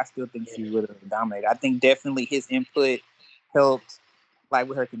 but I still think she would have dominated. I think definitely his input helped, like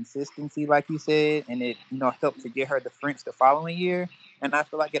with her consistency, like you said, and it helped to get her the French the following year. And I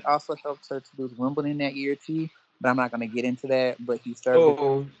feel like it also helped her to lose Wimbledon that year too. But I'm not going to get into that. But he served the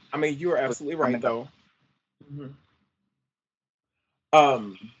Oh, I mean, you are was absolutely right coming up. though. Mhm.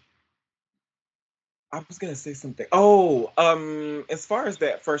 Um, I was gonna say something. Oh, as far as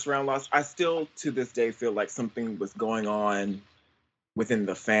that first round loss, I still to this day feel like something was going on within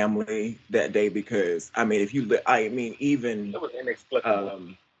the family that day because I mean, if you, I mean, even It was inexplicable.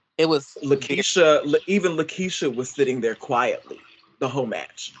 um, It was very, Even Lakeisha was sitting there quietly the whole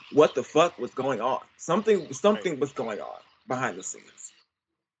match. What the fuck was going on? Right. Something was going on behind the scenes.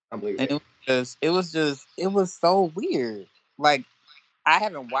 I believe and it. it was so weird. Like I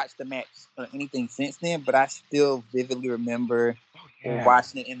haven't watched the match or anything since then, but I still vividly remember Oh yeah.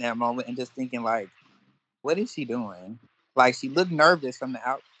 watching it in that moment and just thinking like, what is she doing? Like she looked nervous from the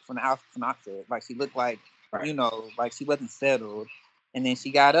outset. Like she looked like Right. like she wasn't settled. And then she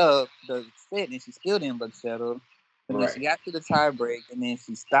got up the set and she still didn't look settled. And then she Right. got to the tie break and then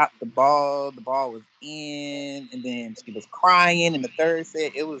she stopped the ball. The ball was in, and then she was crying in the third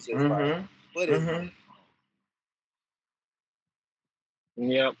set. It was just like, Mhm. what is going Mhm.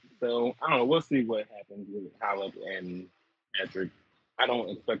 Yep. So I don't know. We'll see what happens with Halep and Patrick. I don't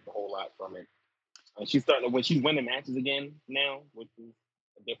expect a whole lot from it. She's starting to when she's winning matches again now, which is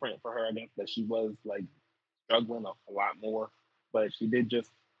different for her. I guess that she was like struggling a lot more, but she did just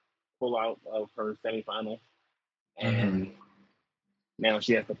pull out of her semifinal, Mhm. and now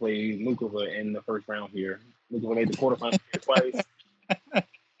she has to play Mukova in the first round here. Mukova made the quarterfinals here twice.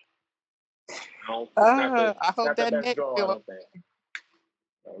 No, it's I hope not the that best next draw, I go. don't think.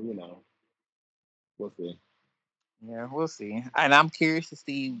 So, we'll see. Yeah, we'll see. And I'm curious to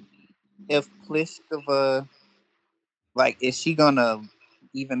see if Pliskova, like, is she gonna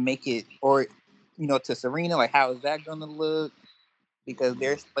even make it, or to Serena? Like, how is that gonna look? Because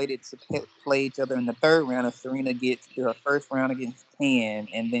they're slated to play each other in the third round. If Serena gets to her first round against Tan,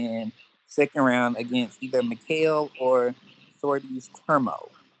 and then second round against either Mikhail or Sordi's Termo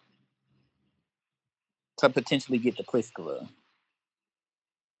to potentially get the Pliskova.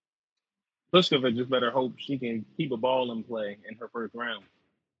 Pliskova just better hope she can keep a ball in play in her first round.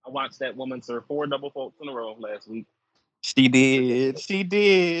 I watched that woman serve 4 double faults in a row last week. She did. Ridiculous. She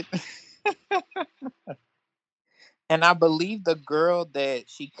did. And I believe the girl that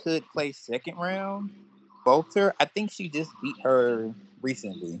she could play second round, Bolter, I think she just beat her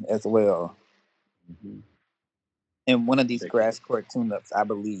recently as well Mm-hmm. in one of these Ridiculous. grass court tune-ups, I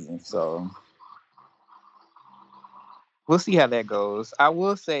believe. So We'll see how that goes. I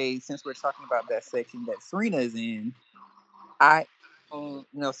will say, since we're talking about that section that Serena is in,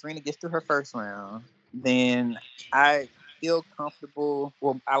 Serena gets to her first round, then I feel comfortable.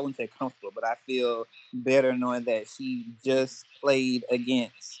 Well, I wouldn't say comfortable, but I feel better knowing that she just played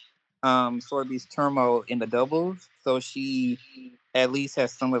against Sorby's Turmo in the doubles, so she at least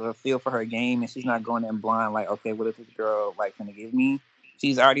has some of a feel for her game, and she's not going in blind like, okay, what is this girl like going to give me?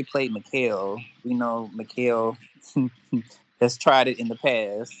 She's already played Mikhail. We know Mikhail has tried it in the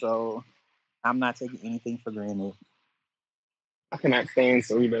past, so I'm not taking anything for granted. I cannot stand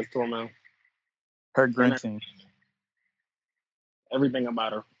Serena's Tormo. Her grunting. Everything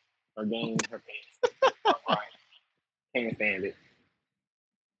about her. Her game, her face. Right. Can't stand it.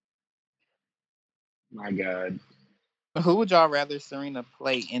 My God. Who would y'all rather Serena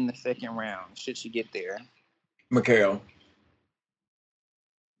play in the second round, should she get there? Mikhail.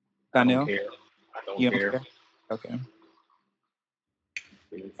 I Danielle? don't care. I don't You don't care. care? Okay.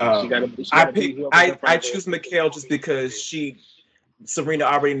 I choose Mikhail just because Serena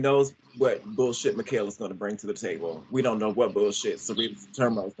already knows what bullshit Mikhail is going to bring to the table. We don't know what bullshit Serena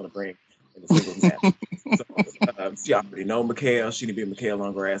Turmo is going to bring in the singles match. So she already know Mikhail. She didn't be Mikhail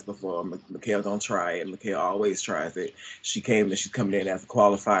on grass before. Mikhail gonna try it. Mikhail always tries it. She's coming in as a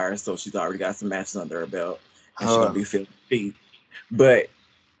qualifier, so she's already got some matches under her belt, and she's gonna be feeling beat. But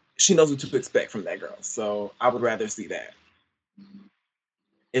she knows what to expect from that girl. So I would rather see that.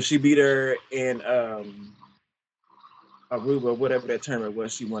 If she beat her in Aruba, whatever that tournament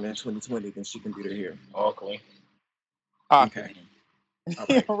was she won in 2020, then she can beat her here. Okay. Okay. All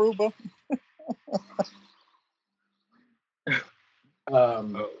right. Aruba.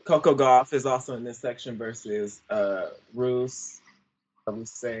 Coco Gauff is also in this section versus Rus, I would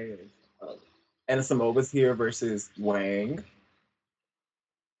say. Anisimovan's here versus Wang.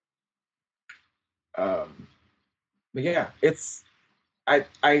 But yeah,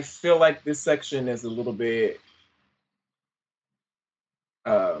 I feel like this section is a little bit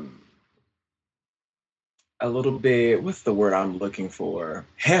what's the word I'm looking for?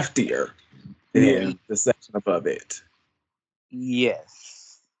 Heftier than the section above it.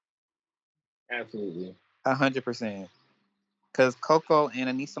 Yes. Absolutely. 100%. Because Coco and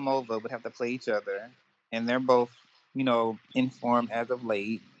Anisimova would have to play each other, and they're both, in form as of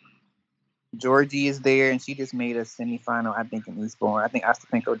late. Georgie is there, and she just made a semifinal, I think, in Eastbourne. I think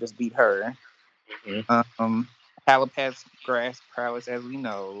Ostapenko just beat her. Mm-hmm. Halep has grass prowess, as we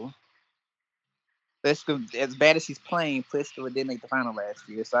know. Pliskova, as bad as she's playing, Pliskova did make the final last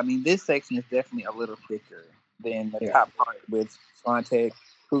year. So, I mean, this section is definitely a little thicker than the top part with Swiatek,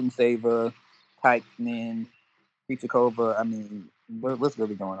 Kuznetsova, Teichmann, Krejcikova. I mean, what's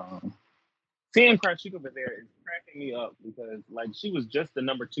really going on? Seeing Krejcikova there is cracking me up because, she was just the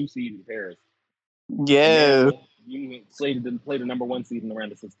number 2 seed in Paris. Yes. You slated to play the number 1 seed in the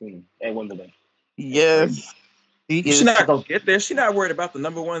round of 16 at Wimbledon. Yes. She's not gonna get there. She's not worried about the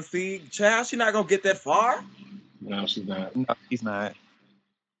number 1 seed. Child, she's not gonna get that far. No, she's not. No, she's not.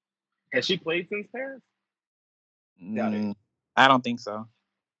 Has she played since Paris? I don't think so.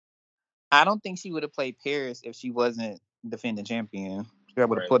 I don't think she would have played Paris if she wasn't defending champion. She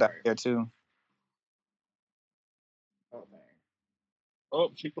would have put out there too.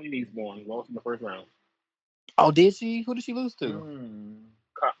 Oh, she played Eastbourne. Lost in the first round. Oh, did she? Who did she lose to?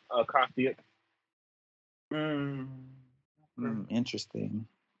 Kostyuk. Interesting.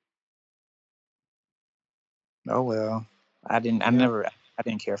 Oh well, I didn't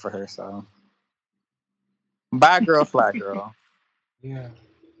care for her. So, bye, girl, fly, girl. Yeah.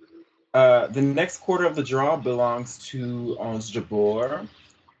 The next quarter of the draw belongs to Ons Jabeur.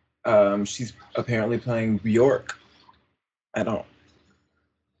 She's apparently playing Bjork.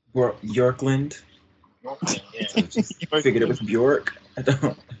 Bjorkland. I figured it was Bjork. I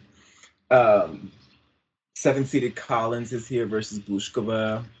don't. 7-seeded Collins is here versus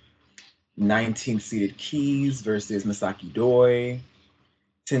Blushkova. 19-seeded Keys versus Misaki Doi.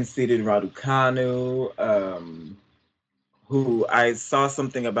 10-seeded Raducanu, who I saw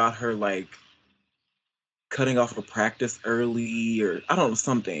something about her cutting off of practice early, or I don't know,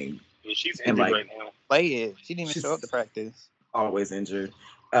 something. Yeah, she's injured right now. Play it. She didn't even show up to practice. Always injured.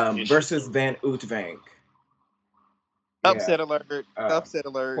 Versus Van Uytvanck. Upset alert. Upset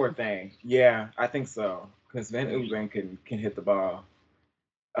alert. Poor thing. Yeah, I think so. Because Van Uytvanck can hit the ball.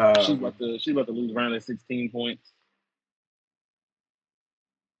 She's about to lose around at 16 points.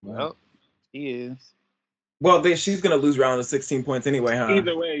 Well, she is. Well, she's gonna lose round of 16 points anyway, huh?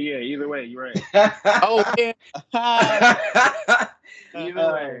 Either way, you're right. Oh yeah.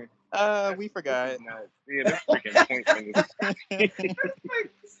 Either way. We forgot. Yeah, that's freaking point thing. It's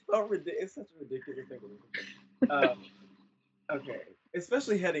such a ridiculous thing. Okay,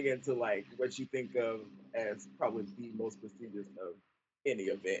 especially heading into like what you think of as probably the most prestigious of any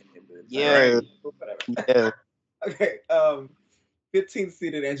event in the entire Yeah, world. Whatever. yeah. Okay, 15th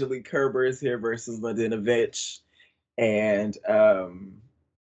seeded Angelique Kerber is here versus Mladenovic, and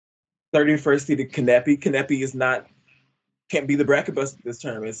 31st seeded Kanepi. Kanepi is not can't be the bracket bust this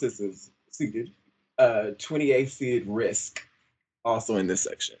tournament since it's seeded. 28th seeded Risk also in this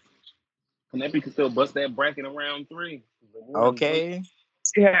section. Kanepi can still bust that bracket around 3. The woman great. Okay.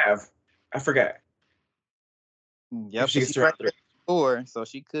 She have I forgot if Yep, she because gets she's to right round there three. at 4, so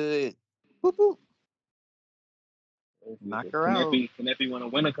she could boop, boop, knock If her out. Kanepi want to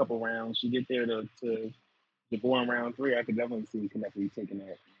win a couple rounds, she get there to Jabor in round 3. I could definitely see Kanepi taking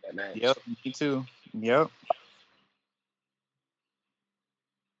that match. Yep, me too. Yep.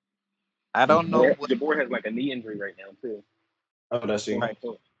 I don't know what. Jabor has like a knee injury right now too, Oh, does she? quote Right.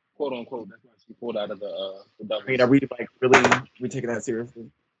 unquote. Quote unquote. That's why she pulled out of the I mean, are doubles. we like really we taking that seriously?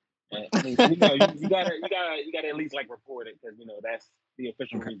 And, I mean, you gotta at least like report it because that's the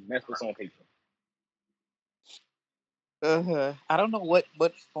official Okay. reason. That's what's on paper. I don't know what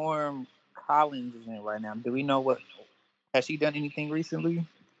form Collins is in right now. Do we know what has she done anything recently?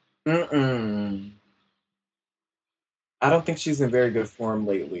 Mm-mm. I don't think she's in very good form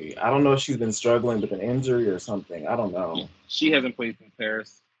lately. I don't know if she's been struggling with an injury or something. I don't know. She hasn't played in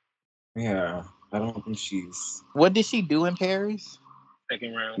Paris. Yeah, I don't think she's What did she do in Paris?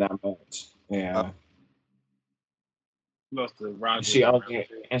 Second round. that much. Oh, Yeah, Lost to Rogers she in round only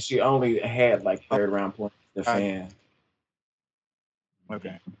 2. and she only had like oh, third round points to God. defend.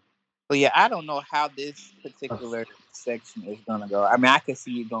 Okay. But yeah, I don't know how this particular section is gonna go. I mean, I could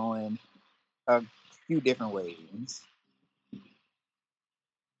see it going a few different ways.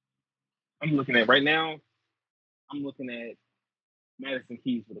 I'm looking at right now. I'm looking at Madison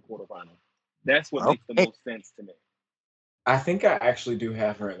Keys for the quarterfinal. That's what makes the Okay. most sense to me. I think I actually do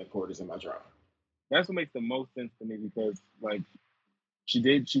have her in the quarters in my draw. That's what makes the most sense to me because like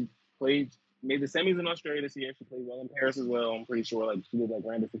she played made the semis in Australia this year. She played well in Paris as well. I'm pretty sure like she did like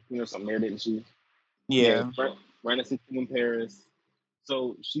round of 16 or something there, didn't she? Yeah, Yeah. round of 16 in Paris.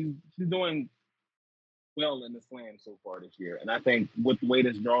 So she's doing well in the slam so far this year. And I think with the way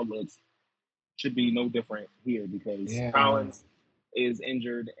this draw looks, should be no different here because Yeah, Collins is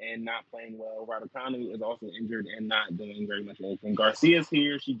injured and not playing well. Raducanu is also injured and not doing very much anything. Garcia's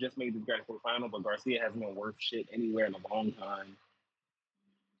here. She just made the grand final, but Garcia hasn't been worth shit anywhere in a long time.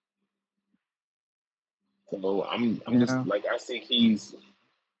 So I'm just Yeah. like I think he's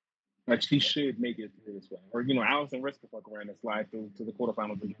like she should make it through this way. Or Allison Risk to fuck around and slide through to the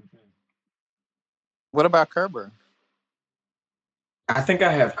quarterfinals again. What about Kerber? I think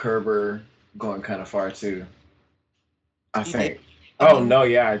I have Kerber going kind of far too. I She did. think. And Oh then no,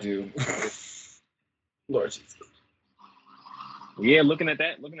 yeah, I do. Lord Jesus. Yeah, looking at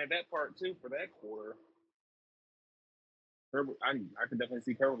that part too for that quarter. Herbert, I could definitely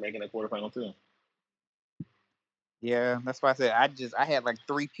see Herbert making a quarterfinal too. yeah, that's why I said I had like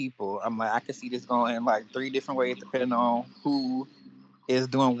 3 people. I'm like I could see this going in like 3 different ways depending on who is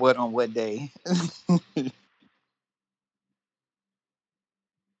doing what on what day.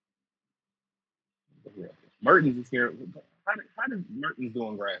 Yeah. Mertens is here. How does Mertens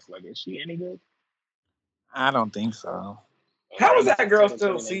doing grass? Like, is she any good? I don't think so. How is She that girl said in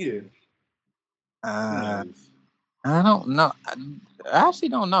still 2019. seated? Who Uh, knows? I don't know. I actually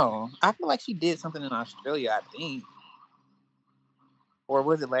don't know. I feel like she did something in Australia, I think. Or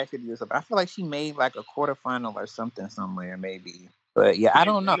was it last year or something? I feel like she made like a quarterfinal or something somewhere, maybe. But yeah, I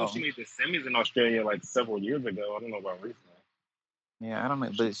don't I know she know. made the semis in Australia like several years ago. I don't know about recently. Yeah, I don't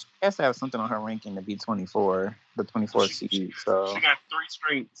know. But she has to have something on her ranking to be 24, the 24th seed. She So, got 3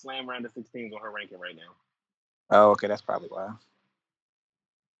 straight slam round of 16s on her ranking right now. oh, okay, that's probably why.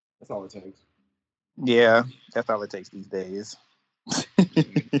 That's all it takes. Yeah, that's all it takes these days.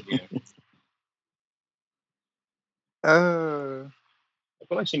 Yeah. uh, I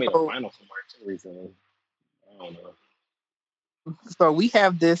feel like she made a so, final somewhere too recently. I don't know. so we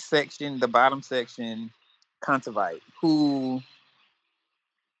have this section, the bottom section, Kontaveit, who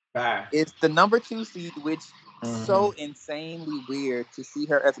Bye. is the number 2 seed, which Mm-hmm. so insanely weird to see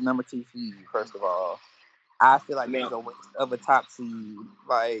her as a number 2 seed. First of all, I feel like this is Now, a waste of a top seed,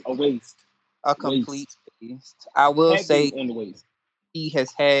 like a waste. a complete waste. I will Heavy say on the waste. she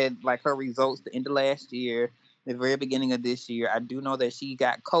has had like her results the end of last year, the very beginning of this year. I do know that she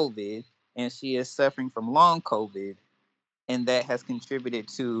got COVID and she is suffering from long COVID, and that has contributed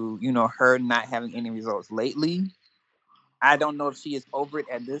to her not having any results lately. I don't know if she is over it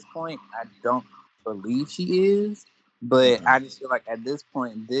at this point. I don't believe she is, but Mm-hmm. I just feel like at this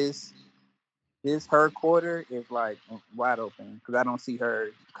point, this this her quarter is like wide open because I don't see her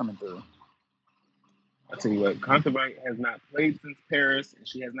coming through. I'll tell you what, Kontaveit has not played since Paris, and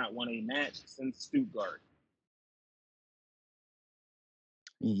she has not won a match since Stuttgart.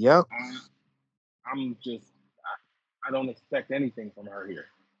 Yep. I'm just, I don't expect anything from her here.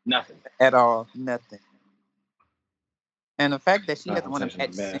 Nothing. At all. Nothing. And the fact that she Oh, hasn't won a such a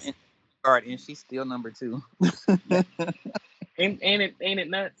match mess. since Stuttgart and she's still number 2. Ain't it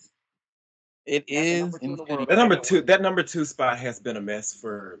nuts? It That's the is. number 2 in the world. That number two spot has been a mess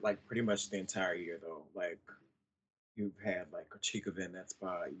for like pretty much the entire year though. Like you've had like Krejcikova in that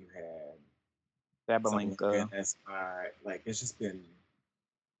spot, you had Sabalenka in Sabalenka. that spot. Like it's just been,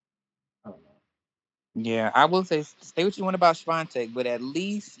 I don't know. Yeah, I will say what you want about Swiatek, but at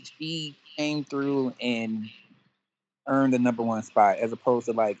least she came through and earned the number 1 spot as opposed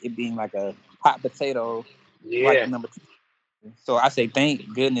to like it being like a hot potato like the number 2. So I say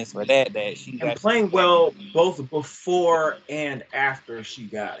thank goodness for that she's And actually playing well both before and after she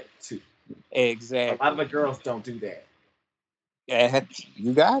got it too. exactly. A lot of the girls don't do that. Yeah,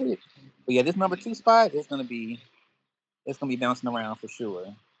 you got it. But yeah, this number 2 spot is gonna be bouncing around for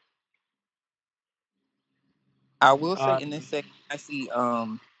sure. I will say in this second, I see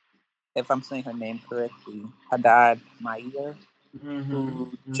if I'm saying her name correctly, Haddad Maia,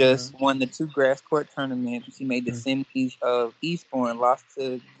 who just won the 2 grass court tournaments. She made the semis of Eastbourne, lost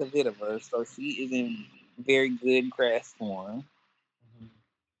to Kvitova, so she is in very good grass form.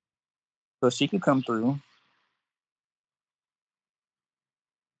 So she could come through.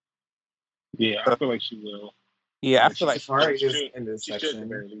 Yeah, I feel like she will. Yeah, I feel like Sakari is in this she should at the section.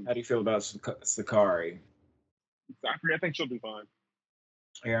 very least. How do you feel about Sakari? I think she'll do fine.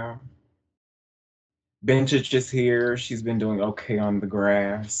 Yeah. Benčić is here. She's been doing okay on the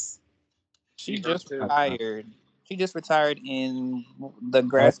grass. She just retired. She just retired in the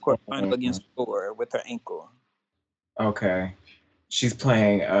grass court final against Thor with her ankle. Okay. She's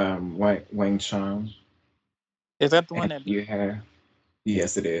playing Wang Chang. Is that the one that you have?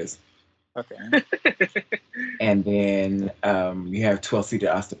 Yes, it is. Okay. And then you have 12-seeded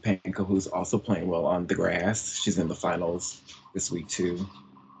Ostapenko, who's also playing well on the grass. She's in the finals this week too.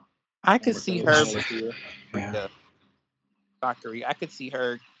 I could see her. Yeah. Sakari. I could see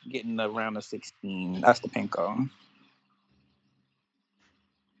her getting the round of 16. Ostapenko.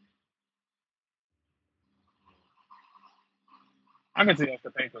 I can see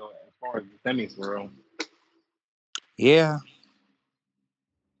Ostapenko as far as the semis world. Yeah,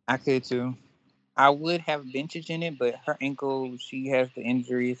 I could too. I would have Benčić in it, but her ankle, she has the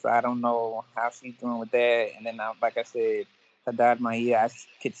injury, so I don't know how she's doing with that. And then, like I said, Haddad Maia, I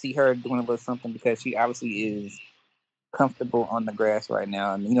could see her doing a little something because she obviously is comfortable on the grass right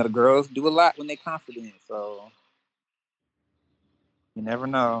now. And, the girls do a lot when they're confident, so you never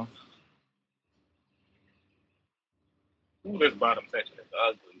know. This bottom section is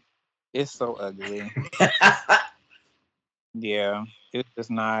ugly. It's so ugly. Yeah, it's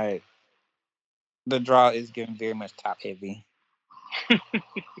just not. The draw is getting very much top heavy.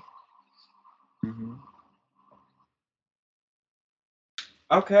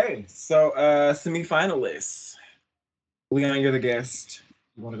 Okay, so semifinalists. Leon, you're the guest.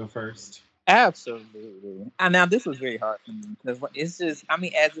 You want to go first? Absolutely. And now this was very hard for me because it's just,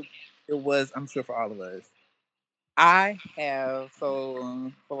 as it was, I'm sure for all of us. I have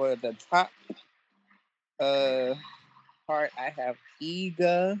for the top part, I have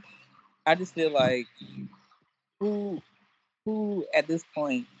Iga. I just feel like who at this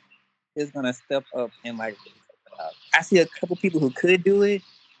point is gonna step up and like really take her out. I see a couple people who could do it,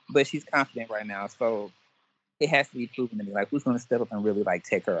 but she's confident right now, so it has to be proven to me. Like who's gonna step up and really like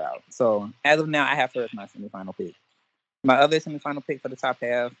take her out. So as of now, I have her as my semifinal pick. My other semifinal pick for the top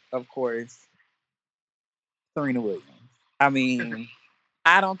half, of course, Serena Williams.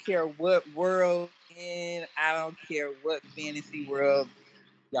 I don't care what world in, I don't care what fantasy world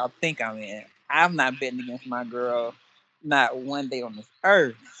y'all think I'm in. I'm not betting against my girl, not one day on this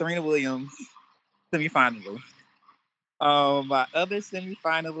earth. Serena Williams, semifinalist. My other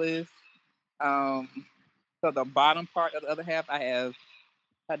semifinalist, so the bottom part of the other half, I have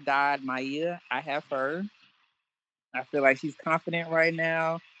Haddad Maia. I have her. I feel like she's confident right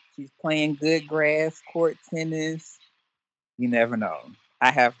now. She's playing good grass court tennis. You never know.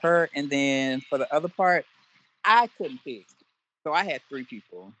 I have her, and then for the other part, I couldn't pick. So I had 3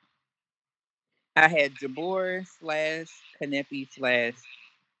 people. I had Jabeur / Kanepi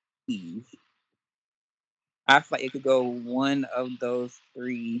 / Eve. I feel like it could go one of those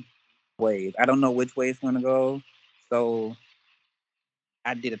 3 ways. I don't know which way it's going to go. So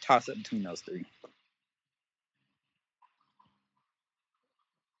I did a toss up between those 3.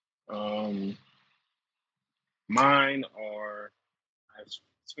 Mine are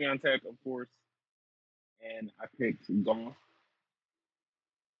Swiatek, of course, and I picked Golf.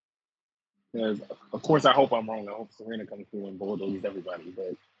 Because, of course, I hope I'm wrong. I hope Serena comes through and bulldoze everybody.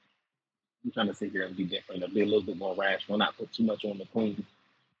 But I'm trying to sit here and be different, and be a little bit more rational, not put too much on the queen.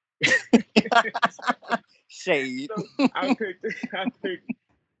 Shade. So I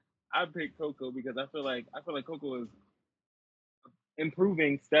picked Coco because I feel like Coco is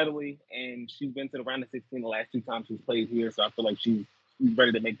improving steadily, and she's been to the round of 16 the last 2 times she's played here. So I feel like she's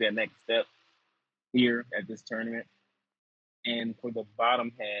ready to make that next step here at this tournament. And for the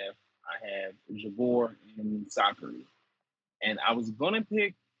bottom half, I have Jabeur and Sakari. And I was gonna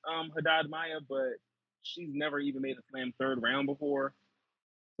pick Haddad Maya, but she's never even made a slam third round before.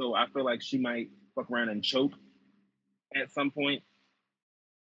 So I feel like she might fuck around and choke at some point.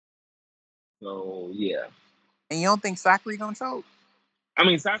 So yeah. And you don't think Sakari gonna choke? I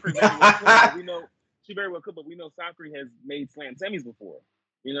mean, Sakari very well could, but we know she very well could, but we know Sakari has made slam semis before.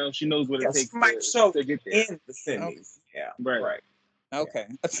 You know, she knows what it takes to get there. In the semis. Yeah. Right. Okay.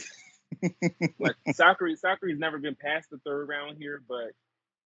 But Sakari's never been past the third round here, but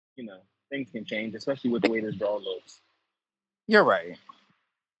you know, things can change, especially with the way this draw looks. You're right.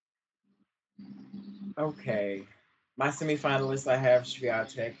 Okay. My semifinalists, I have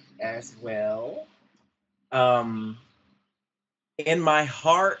Swiatek as well. In my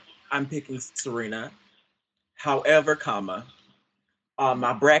heart, I'm picking Serena. However,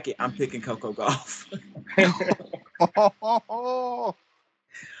 my bracket, I'm picking Coco Gauff.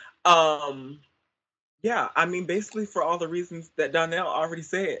 Yeah, I mean, basically for all the reasons that Donnell already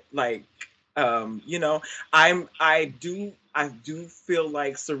said. Like, you know, I do feel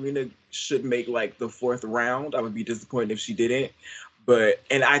like Serena should make like the fourth round. I would be disappointed if she didn't.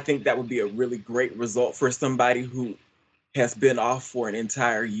 And I think that would be a really great result for somebody who has been off for an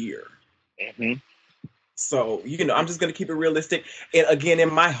entire year. Mm-hmm. So, you know, I'm just going to keep it realistic. And again,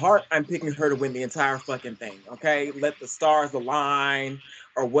 in my heart, I'm picking her to win the entire fucking thing. Okay. Let the stars align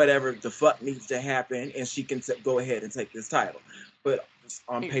or whatever the fuck needs to happen. And she can go ahead and take this title. But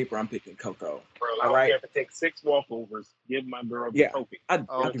on paper, I'm picking Coco. Bro, all right. You have to take 6 walkovers. Give my girl the trophy. I do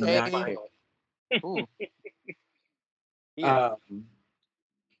not care.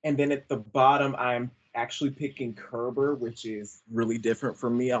 And then at the bottom, I'm actually picking Kerber, which is really different for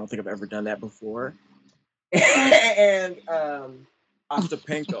me. I don't think I've ever done that before. And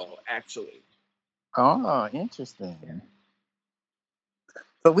Ostapenko, actually. Oh, interesting.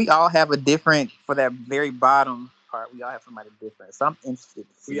 So we all have a different, for that very bottom part, we all have somebody different. So I'm interested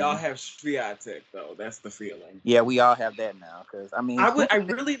to see. We all have Swiatek, though. That's the feeling. Yeah, we all have that now. Because, I mean, I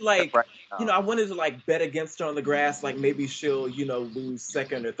really like, you know, I wanted to like bet against her on the grass. Like maybe she'll, you know, lose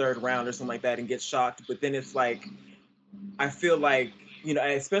second or third round or something like that and get shocked. But then it's like, I feel like, you know,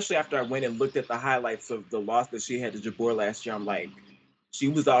 especially after I went and looked at the highlights of the loss that she had to Jabeur last year, I'm like, she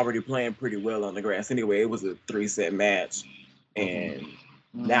was already playing pretty well on the grass. Anyway, it was a 3-set match. And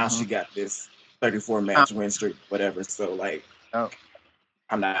now she got this 34 match win streak, whatever. So like,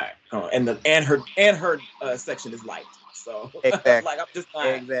 I'm not going. And her section is light. So exactly. like I'm just not.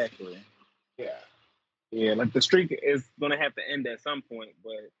 Exactly. Yeah, like the streak is gonna have to end at some point,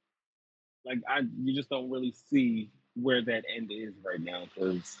 but like you just don't really see where that end is right now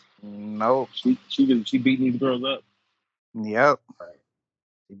because she beating these girls up. Yep. Right.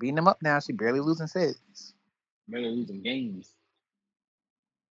 She beating them up now. She barely losing sets. Barely losing games.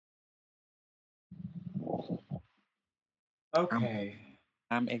 Okay.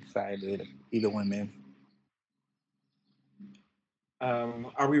 I'm excited. Either women.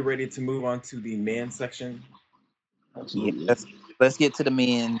 Are we ready to move on to the men's section? Absolutely. Yeah, let's get to the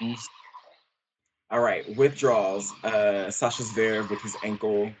men's. All right, withdrawals. Sasha Zverev with his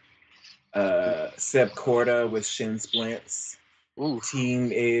ankle. Seb Korda with shin splints.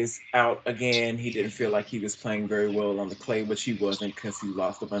 Team is out again. He didn't feel like he was playing very well on the clay, which he wasn't because he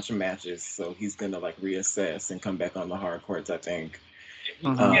lost a bunch of matches. So he's gonna like reassess and come back on the hard courts, I think. He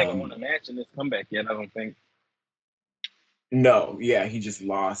hasn't won a match in this comeback yet, I don't think. No, yeah, he just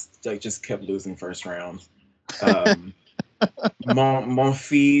lost. Like just kept losing first round.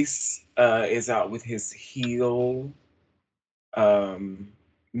 Monfils is out with his heel. Medvedev,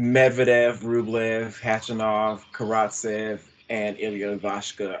 Rublev, Khachanov, Karatsev, and Ilya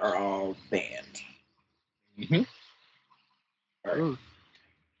Ivashka are all banned. All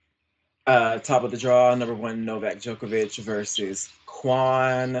right. Top of the draw, number 1, Novak Djokovic versus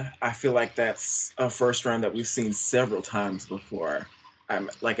Kwan. I feel like that's a first round that we've seen several times before. I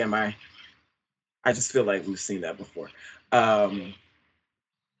just feel like we've seen that before.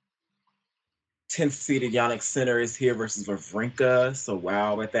 10th seeded Yannick Sinner is here versus Wawrinka. So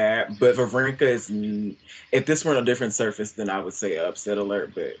wow with that. But Wawrinka is, if this were on a different surface, then I would say upset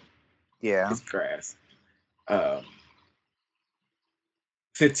alert, but Yeah. it's grass. 15th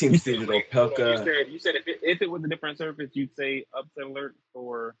seeded Opelka. You said if it was a different surface, you'd say upset alert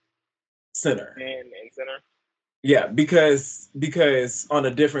for Sinner. and Center. Yeah, because on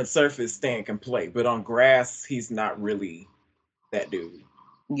a different surface, Stan can play, but on grass, he's not really that dude.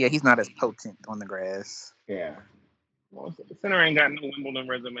 Yeah, he's not as potent on the grass. Yeah. Well, Center ain't got no Wimbledon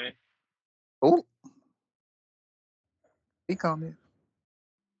resume. Oh, speak on it.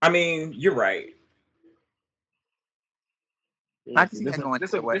 I mean, you're right. I can see that going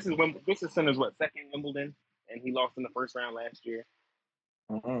either way. This is Center's second Wimbledon, and he lost in the first round last year.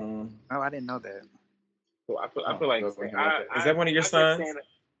 Mm-mm. Oh, I didn't know that. So I feel like is that one of your sons?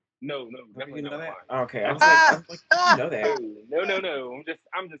 No, definitely You know not that? mine. Okay, I was like, you know that. No.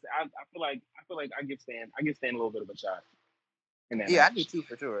 I feel like I give Stan a little bit of a shot. In that Yeah, match. I do too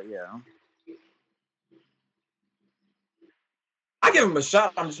for sure. Yeah. I give him a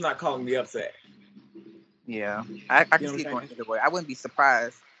shot. I'm just not calling the upset. Yeah, I can You know see it what I'm going either way. I wouldn't be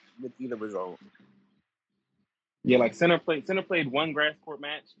surprised with either result. Yeah, like Center played one grass court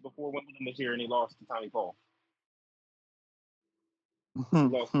match before Wimbledon this year, and he lost to Tommy Paul. He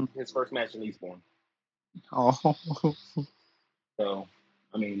lost his first match in Eastbourne. Oh. So,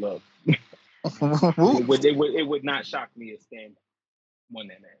 I mean, look, it would not shock me if Stan won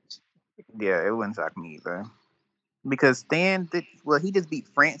that match. Yeah, it wouldn't shock me either. Because Stan he just beat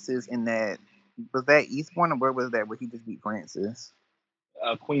Francis in that. Was that Eastbourne or where was that? Where he just beat Francis?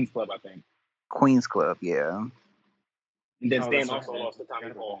 Queens Club, I think. Queens Club, yeah. And then Stan also lost to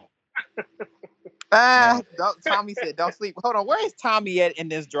Tommy Paul. Tommy said, "Don't sleep." Hold on, where is Tommy at in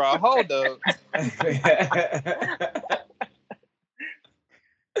this draw? Hold up.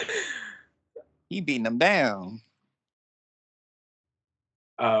 He beating them down.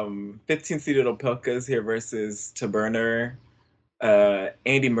 15th seeded Opelka is here versus Taberner.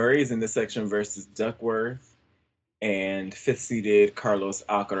 Andy Murray is in this section versus Duckworth. And 5th seeded Carlos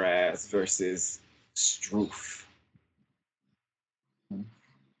Alcaraz versus Struff.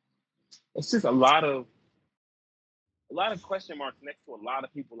 It's just a lot of question marks next to a lot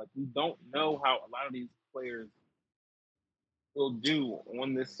of people. Like, we don't know how a lot of these players will do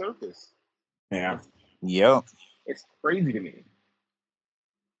on this surface. Yeah. Yep. It's crazy to me.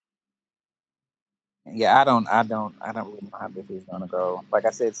 Yeah, I don't really know how this is gonna go. Like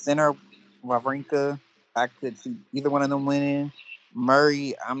I said, Sinner, Wawrinka, I could see either one of them winning.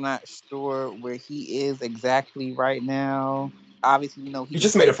 Murray, I'm not sure where he is exactly right now. Obviously, we know He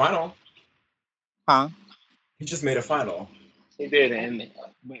just made a final. Huh? He just made a final. He did, and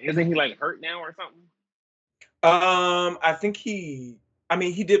isn't he like hurt now or something? I think he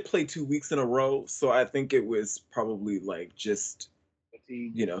did play 2 weeks in a row, so I think it was probably like just,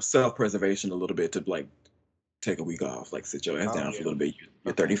 self-preservation a little bit to like take a week off, like sit your ass down for a little bit.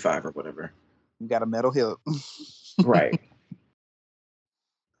 You're 35 or whatever. You got a metal hip. Right.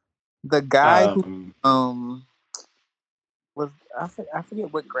 The guy who was I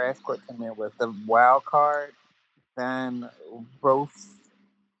forget what grass court tournament was, the wild card, Van Rooshaven.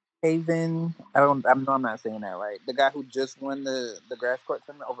 I know I'm not saying that right. The guy who just won the grass court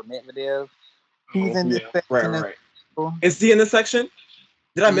tournament over Medvedev. He's in this section. Right. Is he in this section?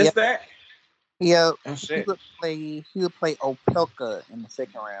 Did I miss that? Yeah. Oh shit. He would play Opelka in the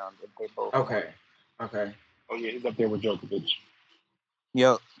second round if they both. Okay. Oh yeah, he's up there with Djokovic.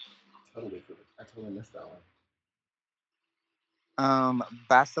 Yep. I totally missed that one.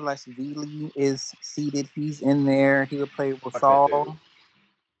 Basilashvili is seated. He's in there. He would play Rosal.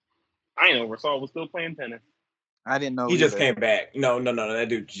 I know Rosal was still playing tennis. I didn't know he just came back. No. That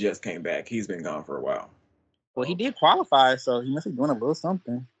dude just came back. He's been gone for a while. Well, he did qualify, so he must be doing a little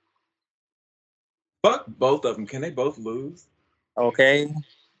something. Fuck both of them. Can they both lose? Okay.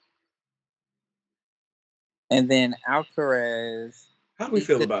 And then Alcaraz. How do we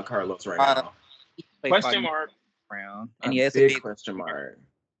feel about Carlos right now? Question mark. Round. And he has a big question mark.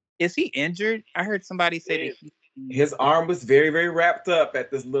 Is he injured? I heard somebody say that his arm was very, very wrapped up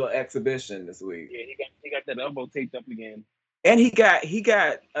at this little exhibition this week. Yeah, he got that elbow taped up again. And he got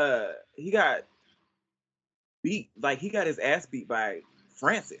beat, like he got his ass beat by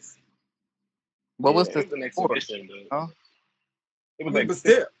Francis. What was the exhibition? Oh, it was like but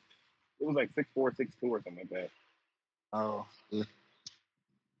still, it was like 6-4, 6-2 or something like that. Oh.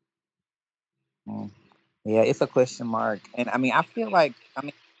 Yeah, it's a question mark. And I mean, I feel like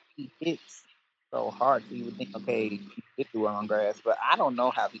he hits so hard, so you would think, okay, he did do well on grass, but I don't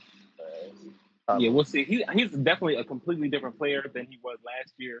know how he does. Yeah, we'll see. He's definitely a completely different player than he was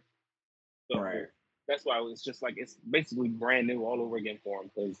last year. So Right. that's why it's just like it's basically brand new all over again for him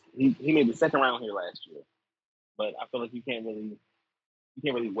because he made the second round here last year. But I feel like you can't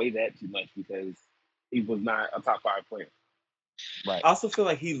really weigh that too much because he was not a top 5 player. Right. I also feel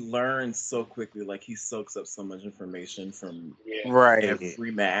like he learns so quickly. Like he soaks up so much information from Yeah. Right.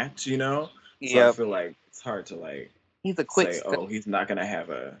 every match, you know. So I Yep. feel like it's hard to like He's a quick say, study. oh, he's not gonna have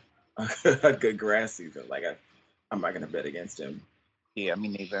a good grass season. Like I'm not gonna bet against him. Yeah, me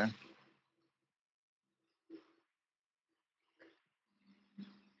neither.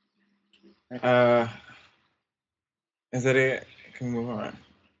 Is that it? Can we move on?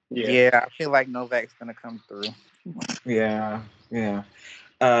 Yeah, I feel like Novak's gonna come through. Yeah.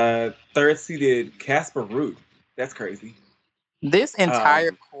 Third seeded Casper Ruud. That's crazy. This entire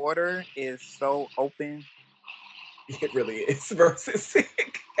Um, quarter is so open. It really is. Versus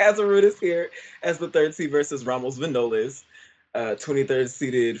Casper Ruud is here as the third seed versus Ramos Vinolas. 23rd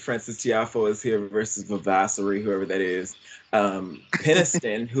seeded Francis Tiafo is here versus Vavassari, whoever that is.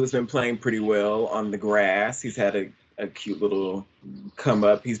 Peniston, who's been playing pretty well on the grass. He's had a cute little come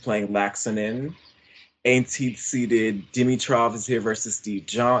up. He's playing Laxonen. 18th seeded Dimitrov is here versus Steve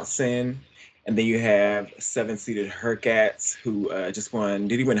Johnson. And then you have 7th seeded Herkats, who just won.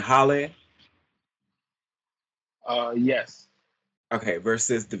 Did he win Halle? Yes. Okay,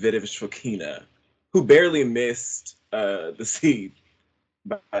 versus Davidovich Fokina, who barely missed the seed.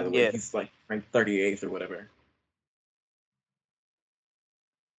 By the way, Yeah. he's like ranked 38th or whatever.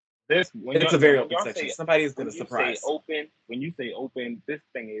 It's a very open section. Somebody's gonna surprise. When you say open, this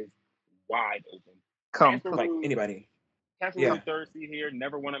thing is wide open. Come. Like anybody. Casper Yeah. Ruud, third seed here,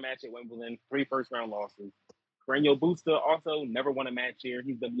 never won a match at Wimbledon, 3 first-round losses. Carreño Busta also never won a match here.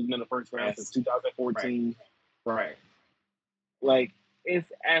 He's been losing in the first round since 2014. Right. Like, it's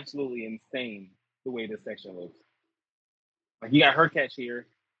absolutely insane the way this section looks. Like, you got Herkats here.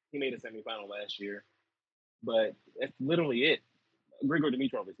 He made a semifinal last year. But that's literally it. Grigor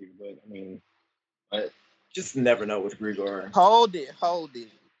Dimitrov is here, but, I mean... Just never know with Grigor. Hold it.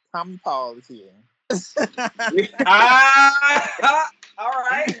 Tommy Paul is here. All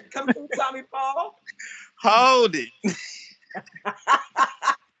right. Come through, Tommy Paul. Hold it.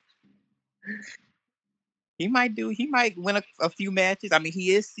 He might win a few matches. I mean,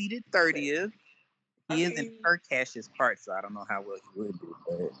 he is seeded 30th. He is in Herkash's part, so I don't know how well he would do,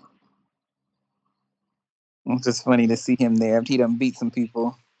 but it's just funny to see him there. He done beat some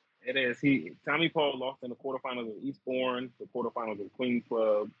people. It is. Tommy Paul lost in the quarterfinals of Eastbourne, the quarterfinals of Queen's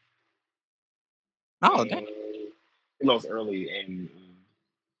Club. Oh, damn. He lost early in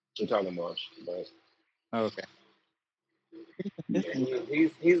Charlemont, but okay. Yeah,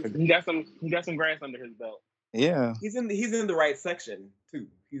 he got some grass under his belt. Yeah. He's in the right section too.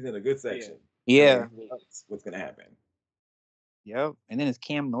 He's in a good section. Yeah. What's gonna happen? Yep. And then it's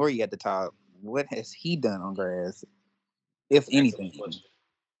Cam Norrie at the top. What has he done on grass? If anything.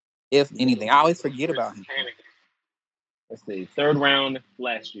 I always forget about him. Let's see. 3rd round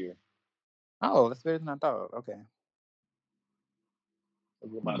last year. Oh, that's better than I thought. Okay.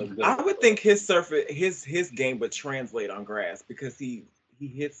 I would think his game would translate on grass because he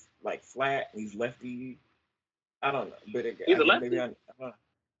hits like flat. He's lefty. I don't know, but he's a lefty. Maybe I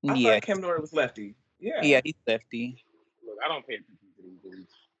thought Cam Norrie was lefty. Yeah, he's lefty. Look, I don't pay attention to these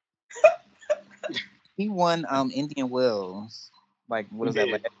dudes. He won Indian Wells. Like, what was that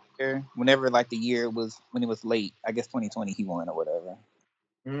last year? Whenever like the year was when it was late. I guess 2020 he won or whatever.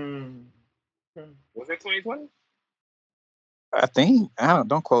 Was that 2020? I think.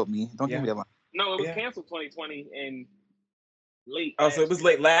 Don't quote me. Don't give me that line. No, it was canceled 2020 and late. Oh, so it was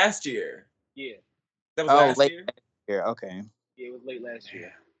late last year. Yeah. That was last late year? Yeah, okay. Yeah, it was late last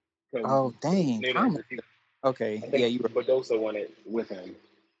year. Oh, dang. Okay, yeah, you were. Badosa won it with him.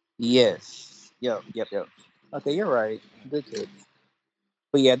 Yes. Yep. Okay, you're right. Good kick.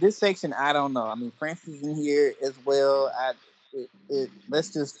 But yeah, this section, I don't know. I mean, Francis is in here as well.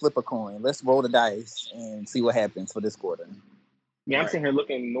 Let's just flip a coin. Let's roll the dice and see what happens for this quarter. Yeah, I'm sitting here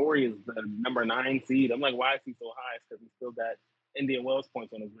looking. Norrie is the number 9 seed. I'm like, why is he so high? It's because he still got Indian Wells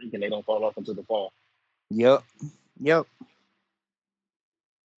points on his rank and they don't fall off until the fall. Yep.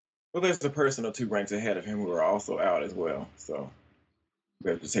 Well, there's a person or 2 ranks ahead of him who are also out as well. So we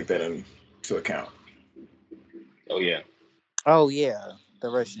have to take that into account. Oh, yeah. The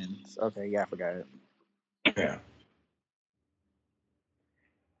Russians. Okay, yeah, I forgot it. Yeah.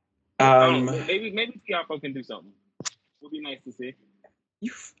 Maybe Tiafo can do something. Would be nice to see.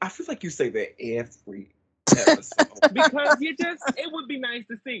 I feel like you say that every episode. Because it would be nice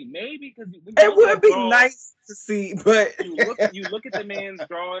to see. Maybe because it would be nice to see, but you look at the man's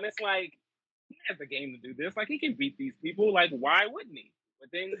draw and it's like he has a game to do this. Like he can beat these people. Like why wouldn't he? But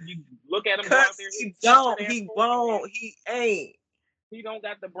then you look at him go out Cause there, he hit don't, that he four, and won't, he ain't. he don't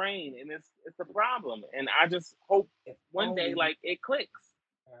got the brain, and it's a problem. And I just hope If one day only. like it clicks.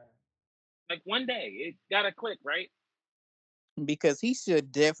 Like one day it gotta click, right? Because he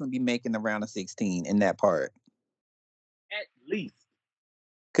should definitely be making the round of 16 in that part. At least.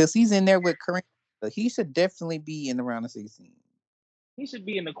 Because he's in there with Kareem. He should definitely be in the round of 16. He should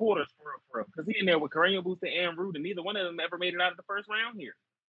be in the quarters for real. Because he in there with Kareem Booster and Rude, and neither one of them ever made it out of the first round here.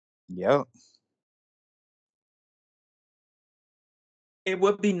 Yep. It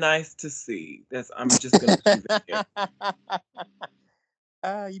would be nice to see. I'm just gonna leave it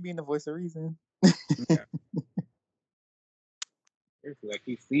there. You being the voice of reason. Yeah. It's like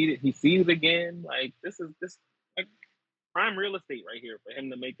he seeded again. Like this like prime real estate right here for him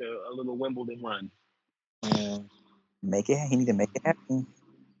to make a little Wimbledon run. He need to make it happen.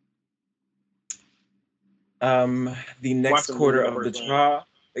 The next Watch him quarter lose in the of the first draw.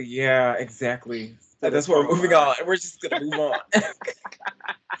 Yeah, exactly. So That's where we're that's moving all on. We're just gonna move on.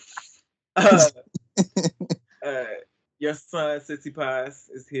 Your son Tsitsipas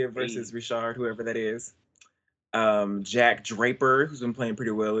is here versus Richard, whoever that is. Jack Draper, who's been playing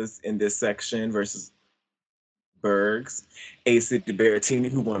pretty well, is in this section versus Bergs. Ace de Berrettini,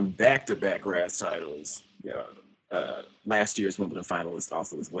 who won back-to-back grass titles. Last year's Wimbledon finalist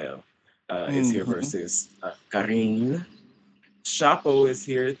also as well. Is here versus Karin. Shapo is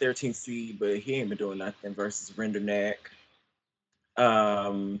here, 13th seed, but he ain't been doing nothing versus Rinderknecht.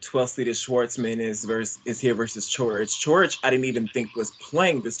 12th seeded Schwartzman is here versus Chorich. Chorich, I didn't even think was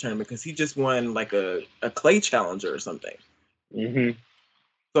playing this tournament because he just won like a clay challenger or something. Mm-hmm.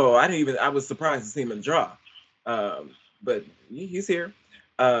 So I was surprised to see him in the draw. But he's here.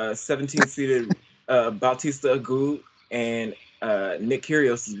 17th seeded Bautista Agut and Nick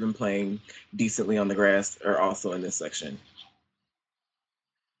Kyrgios has been playing decently on the grass, are also in this section.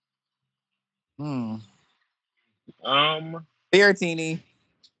 Berrettini.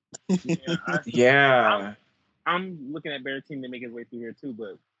 Yeah. I'm looking at Berrettini to make his way through here too,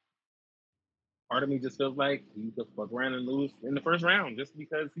 but part of me just feels like he could fuck around and lose in the first round just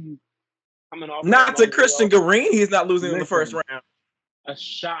because he's coming off. Not to Christian Garin, he's not losing in the first round. A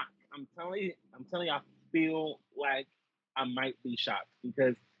shock. I'm telling you, I feel like I might be shocked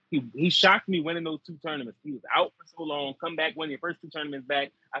because he shocked me winning those two tournaments. He was out for so long, come back, win your first two tournaments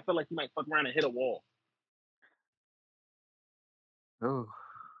back. I feel like he might fuck around and hit a wall. Oh.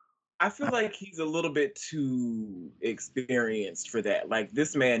 I feel like he's a little bit too experienced for that. Like,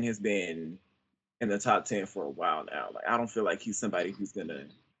 this man has been in the top 10 for a while now. Like, I don't feel like he's somebody who's gonna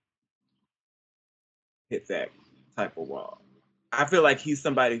hit that type of wall. I feel like he's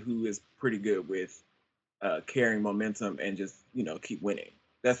somebody who is pretty good with carrying momentum and just, keep winning.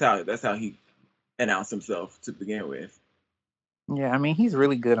 That's how he announced himself to begin with. Yeah, I mean, he's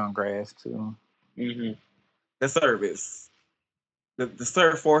really good on grass too. Mm-hmm. The service, the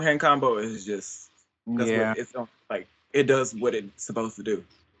serve forehand combo is just what it's like. It does what it's supposed to do.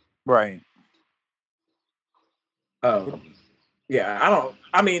 Right. Yeah,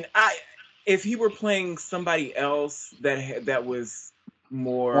 if he were playing somebody else that was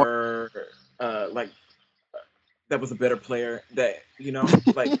more that was a better player, that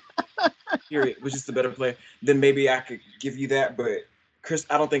here it was just a better player, then maybe I could give you that. But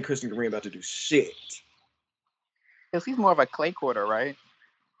I don't think Christian Garin about to do shit. Because he's more of a clay quarter, right?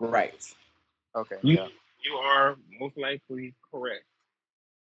 Right. Okay. You are most likely correct.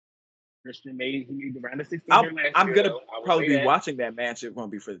 Christian made the round of 16 here last year. I'm gonna probably be watching that match. It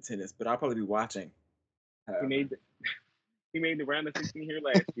won't be for the tennis, but I'll probably be watching. He made the round of 16 here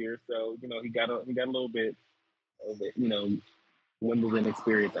last year, so he got a little bit of it, Wimbledon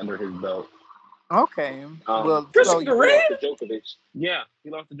experience under his belt. Okay. Christian Garin? Yeah,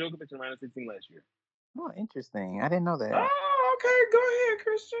 he lost to Djokovic in round of 16 last year. Oh, interesting. I didn't know that. Oh, okay. Go ahead,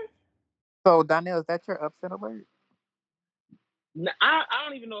 Christian. So, Donnell, is that your upset alert? No, I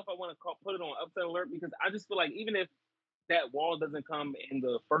don't even know if I want to put it on upset alert because I just feel like even if that wall doesn't come in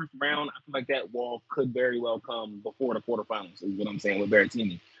the first round, I feel like that wall could very well come before the quarterfinals. Is what I'm saying with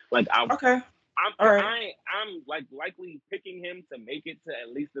Berrettini. Like, I'm like likely picking him to make it to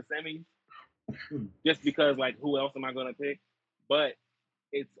at least the semis, just because like who else am I going to pick? But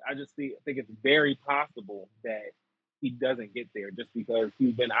I think it's very possible that he doesn't get there just because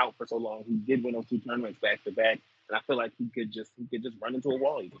he's been out for so long. He did win those two tournaments back to back, and I feel like he could just run into a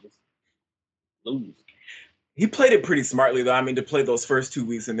wall. He could just lose. He played it pretty smartly, though. I mean, to play those first 2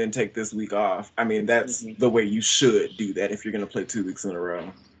 weeks and then take this week off. I mean, that's the way you should do that if you're going to play 2 weeks in a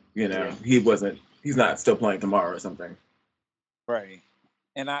row. He's not still playing tomorrow or something. Right.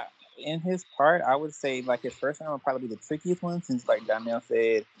 And in his part, I would say like his first round would probably be the trickiest one, since like Donnell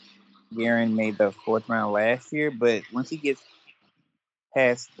said, Garen made the 4th round last year. But once he gets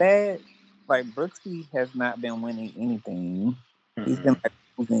past that, like Brooksby has not been winning anything. He's been like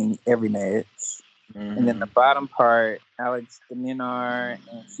losing every match. And then the bottom part, Alex Deminar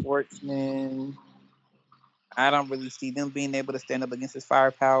and Schwartzman, I don't really see them being able to stand up against his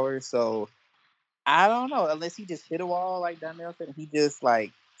firepower. So I don't know, unless he just hit a wall like Donnell said, and he just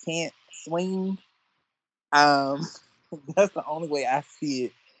like can't swing. That's the only way I see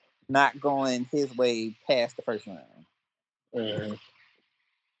it not going his way past the first round.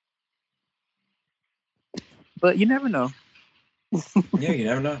 But you never know. Yeah, you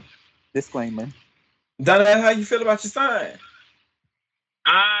never know. Disclaimer. Donnell, how you feel about your son?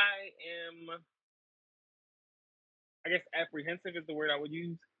 I guess apprehensive is the word I would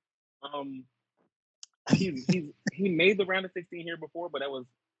use. He made the round of 16 here before, but that was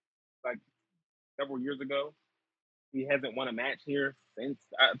like several years ago. He hasn't won a match here since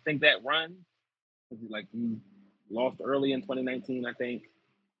I think that run. He lost early in 2019, I think.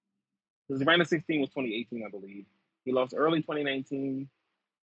 The round of 16 was 2018, I believe. He lost early 2019.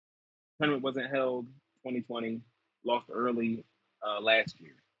 Tournament wasn't held 2020. Lost early last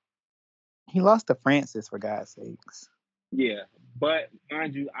year. He lost to Francis, for God's sakes. Yeah, but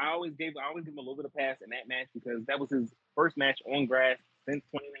mind you, I always give him a little bit of pass in that match because that was his first match on grass since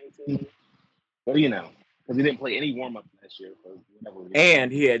 2019. But because he didn't play any warm up last year for whatever reason. And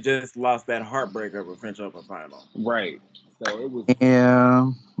he had just lost that heartbreaker with French Open final. Right. So it was.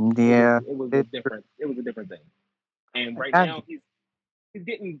 Yeah. It was a different thing. And right now he's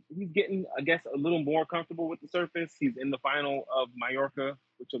getting I guess a little more comfortable with the surface. He's in the final of Mallorca,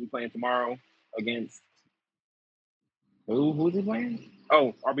 which he'll be playing tomorrow against. Who is he playing?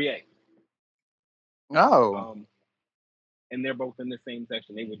 Oh, RBA. Oh. And they're both in the same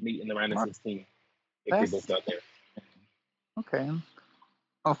section. They would meet in the round of 16 if they both got there. Okay.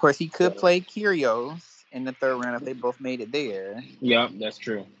 Of course, he could play Kyrgios in the 3rd round if they both made it there. Yeah, that's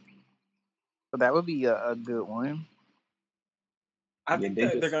true. So that would be a good one. I think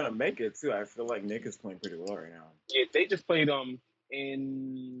they're gonna make it too. I feel like Nick is playing pretty well right now. Yeah, they just played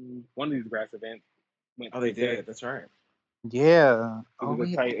in one of these grass events. They did. That's right. Yeah.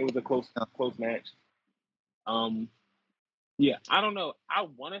 It was a close match. Yeah, I don't know. I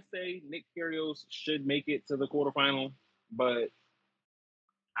want to say Nick Kyrgios should make it to the quarterfinal, but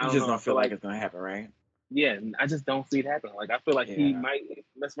I just don't feel like it's gonna happen, right? Yeah, I just don't see it happening. Like I feel like he might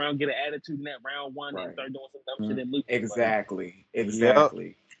mess around, get an attitude in that round 1, and start doing some dumb shit and lose. Exactly. Yep.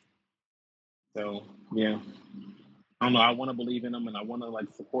 So yeah, I don't know. I want to believe in him and I want to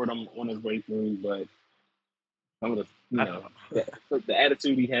support him on his way through, but some of the the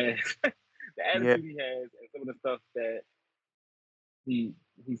attitude he has, and some of the stuff that he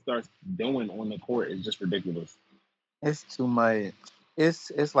starts doing on the court is just ridiculous. It's too much.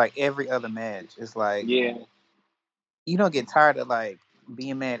 It's like every other match. It's like you don't get tired of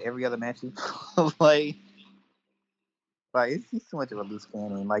being mad every other match you play. He's too much of a loose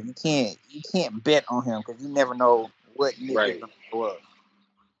cannon. You can't bet on him because you never know what Nick is gonna go up.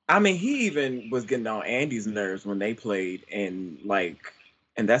 I mean, he even was getting on Andy's nerves when they played, and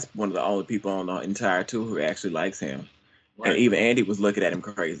that's one of the only people on the entire tour who actually likes him. Right. And even Andy was looking at him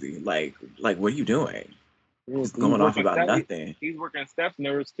crazy, like what are you doing? He's going off about nothing. He's working Steph's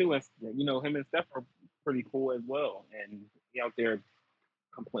nerves too, and him and Steph are pretty cool as well. And he out there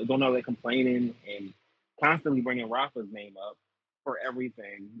complaining and constantly bringing Rafa's name up for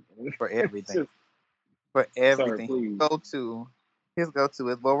everything. For everything. For everything. His go-to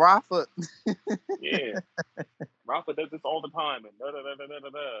is, well, Rafa. Yeah. Rafa does this all the time. And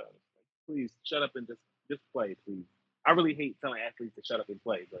please shut up and just play, please. I really hate telling athletes to shut up and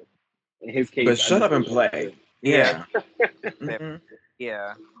play, but in his case, shut up and play. Yeah. Mm-hmm.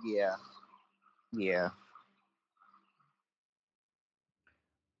 Yeah.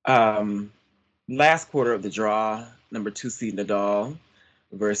 Last quarter of the draw, number 2 seed Nadal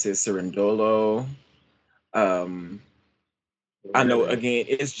versus Cerundolo. I know, again,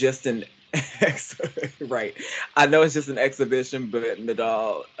 it's just an right. I know it's just an exhibition, but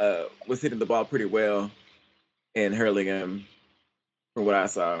Nadal was hitting the ball pretty well in Hurlingham, from what I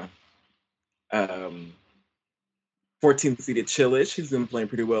saw. 14-seeded Chilich, he's been playing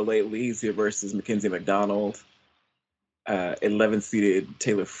pretty well lately. He's here versus Mackenzie McDonald. 11-seeded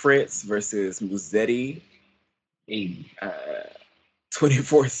Taylor Fritz versus Musetti.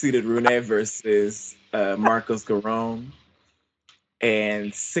 24-seeded Rune versus Marcos Garron.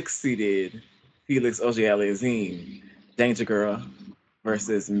 And 6-seeded Felix Auger-Aliassime, Danger Girl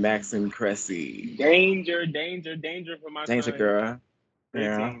versus Maxim Cressy. Danger for my Danger son. Girl. Great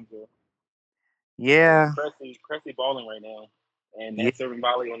Yeah. teams. Yeah. Cressy balling right now, and Yeah. that serving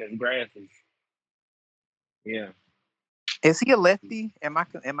volley on his grass is yeah. Is he a lefty? Am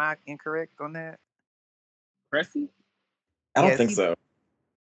I incorrect on that? I Cressy? Yeah, don't is think he so.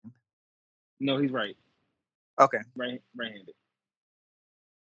 No, he's right. okay? Right-handed.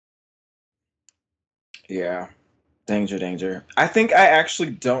 Yeah. Danger. I think I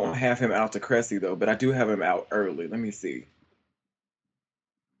actually don't have him out to Cressy though, but I do have him out early. Let me see.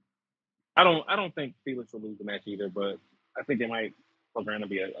 I don't think Felix will lose the match either, but I think it might look around to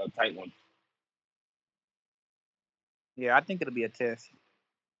be a tight one. Yeah, I think it'll be a test.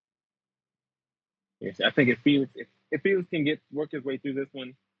 Yes, I think if Felix can work his way through this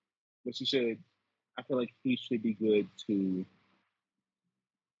one, which he should, I feel like he should be good to.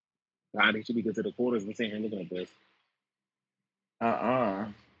 God, he should be good to the quarters. We're sitting here looking at this.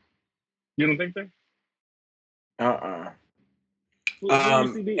 You don't think so? Who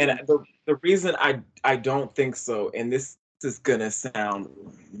you see beating? And the reason I don't think so, and this is gonna sound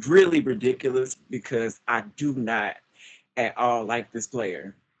really ridiculous because I do not at all like this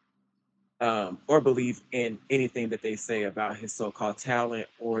player, or believe in anything that they say about his so-called talent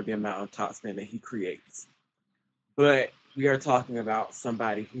or the amount of top spin that he creates. But we are talking about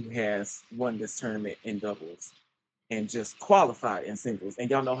somebody who has won this tournament in doubles and just qualified in singles. And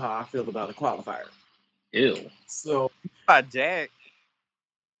y'all know how I feel about a qualifier. Ew. So Jack.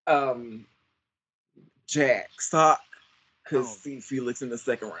 um Jack Sock could Oh. see Felix in the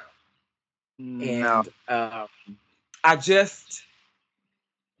second round. No. And I just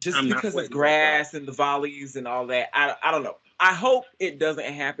I'm not because it's sweating grass and the volleys and all that, I don't know. I hope it doesn't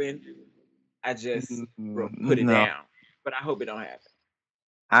happen. I just put it No. down. But I hope it don't happen.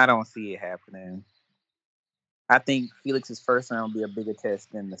 I don't see it happening. I think Felix's first round will be a bigger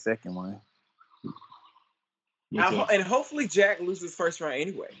test than the second one. And hopefully Jack loses first round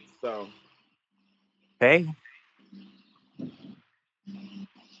anyway. So Hey.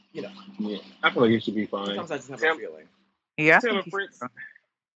 You know. Yeah, I feel like he should be fine. Sometimes I just have a feeling. Yeah,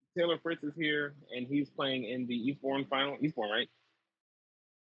 Taylor Fritz is here, and he's playing in the Eastbourne final. Eastbourne, right?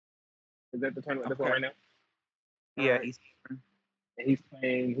 Is that the tournament that's on right now? Yeah, Right. Eastbourne. And he's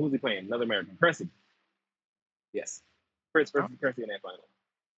playing. Who's he playing? Another American, Cressy. Yes. Fritz versus Cressy in that final.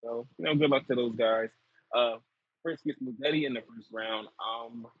 So good luck to those guys. Fritz gets Musetti in the first round.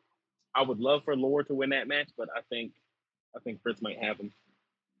 I would love for Lord to win that match, but I think Fritz might have him.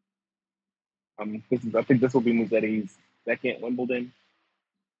 I think this will be Musetti's second Wimbledon.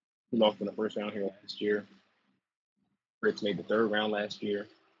 He lost in the first round here last year. Fritz made the third round last year.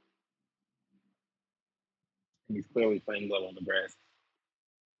 And he's clearly playing well on the grass.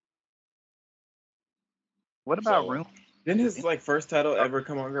 What about Room? Didn't his first title ever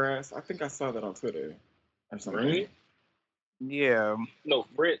come on grass? I think I saw that on Twitter or something. Really? Yeah. No,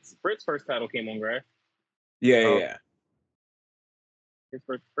 Fritz's first title came on grass. Yeah. His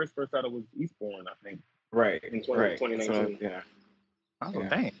first title was Eastbourne, I think. Right. In 2019. So, yeah. Oh, Yeah.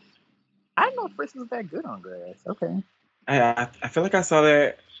 dang. I didn't know Fritz was that good on grass. Okay. I feel like I saw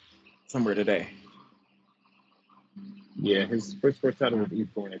that somewhere today. Yeah, his first title was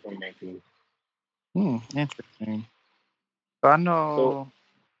Eastbourne in 2019. Interesting. So I know. So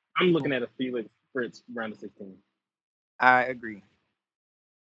I'm looking at a Felix Fritz round of 16. I agree.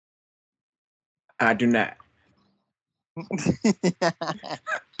 I do not.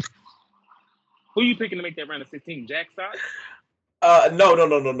 Who are you picking to make that round of 16? Jack Sock? No.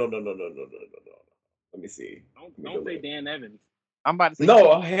 Let me see. Don't say Dan Evans. I'm about to say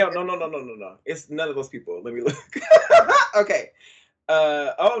no. Hell, no. It's none of those people. Let me look. Okay.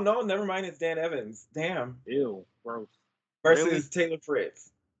 Oh no, never mind. It's Dan Evans. Damn. Ew, gross. Versus Really? Taylor Fritz.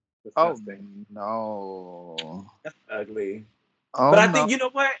 Disgusting. No. That's ugly. Oh, But I no. think you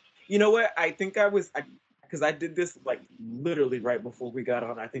know what? I think because I did this literally right before we got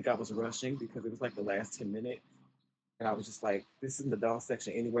on. I think I was rushing because it was the last 10 minutes. And I was just this is Nadal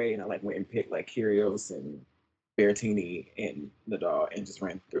section anyway. And I went and picked Kyrgios and Berrettini and Nadal and just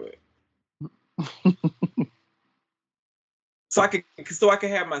ran through it. so I could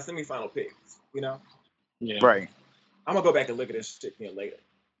have my semifinal picks, Yeah. Right. I'm gonna go back and look at this shit again later.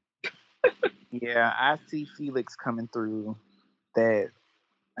 Yeah, I see Felix coming through that.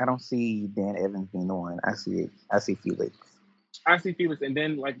 I don't see Dan Evans being the one. I see Felix. I see Felix, and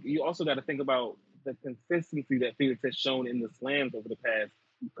then you also got to think about the consistency that Felix has shown in the slams over the past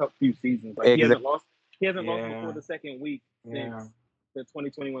few seasons. He hasn't lost. He hasn't lost before the second week since the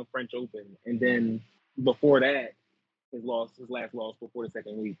 2021 French Open, and then before that, his last loss before the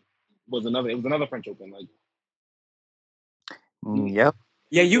second week was another French Open. Yep.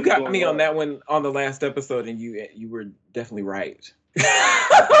 Yeah, you got me on that one on the last episode, and you were definitely right.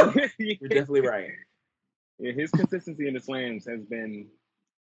 You're definitely right. Yeah, his consistency in the slams has been,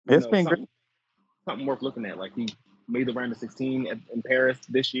 It's been great. something worth looking at. Like he made the round of 16 in Paris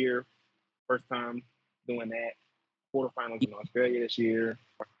this year, first time doing that. Quarterfinals in Australia this year.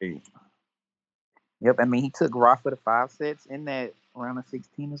 Yep, I mean he took Rafa to 5 sets in that round of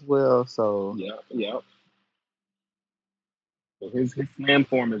 16 as well. So Yep. So his slam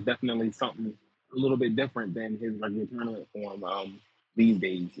form is definitely something a little bit different than his regular tournament form these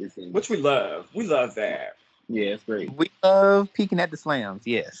days. It seems. Which we love. We love that. Yeah, it's great. we love peeking at the slams.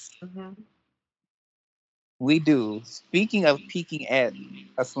 Yes, we do. Speaking of peeking at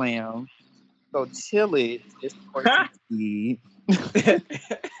a slam, so Chill-It is 14th seed.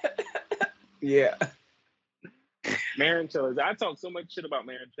 Yeah. Marin Cilic. I talk so much shit about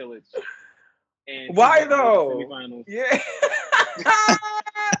Marin Cilic. And Why though? Semifinals. Yeah.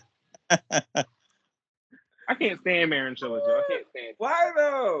 I can't stand Marin Cilic. I can't stand. Why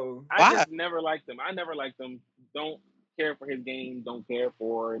though? I just never liked him. I never liked him. Don't care for his game. Don't care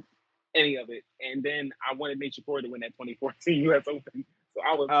for any of it. And then I wanted Nishikori to win that 2014 U.S. Open. So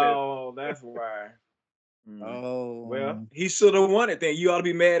I was pissed. Oh, that's why. Oh, Well, he should have won it. Then you ought to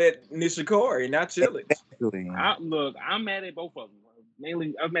be mad at Nishikori, not Cilic. exactly. I'm mad at both of them.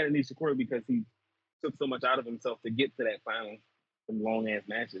 Mainly, I'm mad at Nishikori because he took so much out of himself to get to that final, some long ass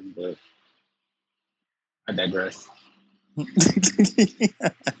matches. But I digress.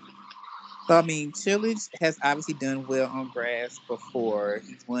 So I mean, Chilich has obviously done well on grass before.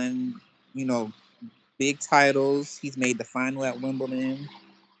 He's won, big titles. He's made the final at Wimbledon,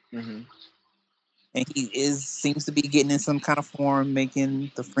 and he seems to be getting in some kind of form,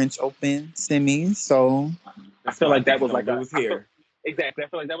 making the French Open semis. So I feel like that was like here. Exactly. I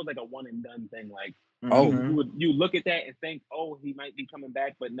feel like that was like a one and done thing. Like, you look at that and think, oh, he might be coming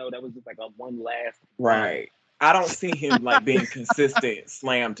back, but no, that was just like a one last. Right. I don't see him like being consistent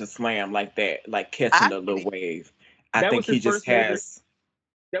slam to slam like that, like catching the little wave. I think he just has.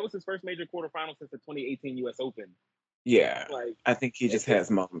 That was his first major quarterfinal since the 2018 U.S. Open. Yeah. Like, I think he just has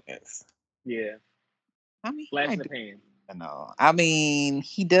moments. Yeah. I mean, flash in the pan. No. I mean,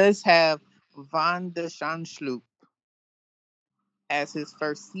 he does have Van de Zandschulp as his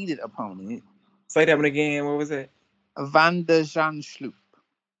first seeded opponent. Say that one again. What was it? Van de Zandschulp.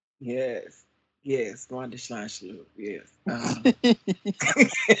 Yes. Yes, Van de Zandschulp. Yes.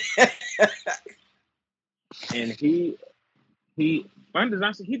 And Van de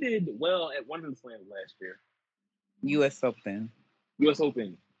Zandschulp, he did well at one of the slams last year. U.S. Open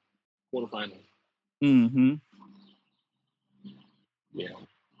quarterfinal. Mm-hmm. Yeah.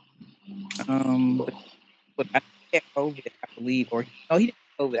 But I think he had COVID, I believe, or he didn't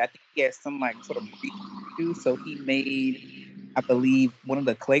have COVID. I think he had some like sort of issue, so he made, I believe, one of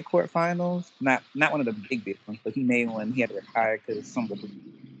the clay court finals. Not one of the big ones, but he made one. He had to retire because somebody.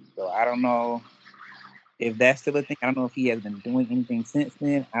 So I don't know if that's still a thing. I don't know if he has been doing anything since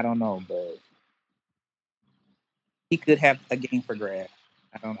then. I don't know, but he could have a game for grass.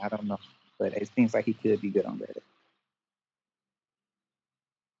 I don't know, but it seems like he could be good on grass.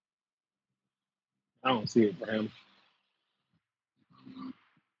 I don't see it for him.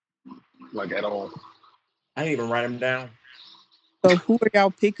 Like at all. I didn't even write him down. So who are y'all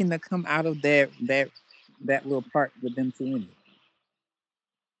picking to come out of that little part with them two in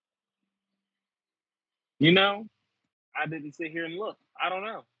it? I didn't sit here and look. I don't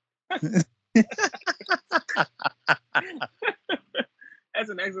know. That's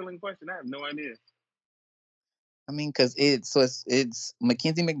an excellent question. I have no idea. I mean, because it's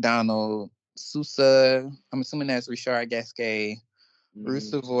Mackenzie McDonald, Sousa. I'm assuming that's Richard Gasquet,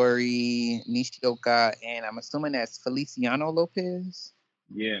 Ruusuvuori, Nishioka, and I'm assuming that's Feliciano Lopez.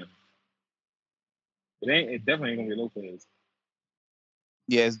 Yeah. It definitely ain't gonna be Lopez.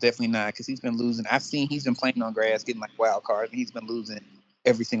 Yeah, it's definitely not, because he's been losing. I've seen he's been playing on grass, getting like wild cards, and he's been losing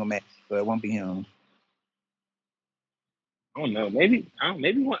every single match. So it won't be him. I don't know. Maybe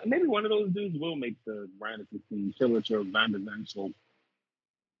one of those dudes will make the round of 16. Chilich or Van de Zandschulp.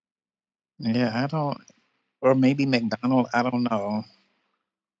 Yeah, I don't. Or maybe McDonald. I don't know.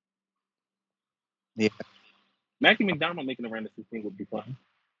 Yeah. Mackie McDonald making the round of 16 would be fun.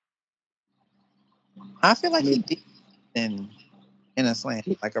 I feel like he did in a slam,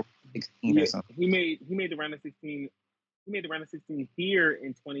 like a 16 or something. He made the round of 16. He made the round of 16 here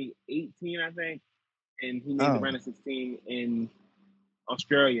in 2018, I think, and he made the round of 16 in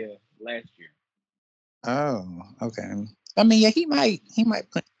Australia last year. Oh, okay. I mean, yeah, he might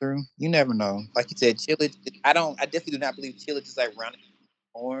punch through. You never know. Like you said, Chilich. I definitely do not believe Chilich is like rounding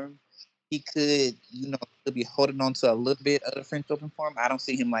form. He could, still be holding on to a little bit of the French Open form. I don't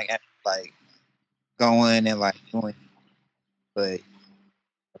see him like going and like doing but you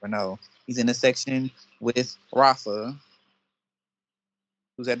never know. He's in a section with Rafa,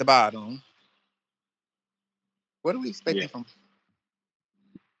 who's at the bottom. What are we expecting from?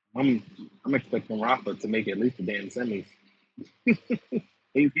 I'm expecting Rafa to make at least the damn semis.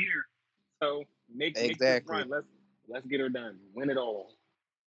 He's here, so make this Exactly. run. Let's get her done. Win it all.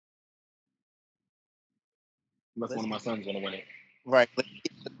 Unless one of my sons gonna win it. Right.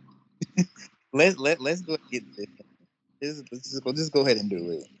 Let's go get this. Let's just go ahead and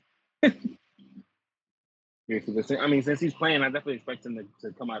do it. Yeah, I mean, since he's playing, I definitely expect him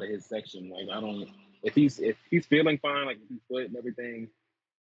to come out of his section. Like, I don't. If he's feeling fine, like if he's fit and everything,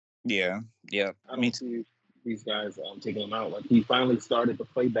 Yeah. I don't see these guys taking him out. Like, he finally started to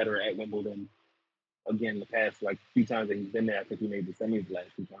play better at Wimbledon. Again, the past like few times that he's been there, I think he made the semis the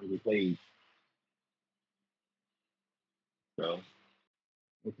last few times he played. So,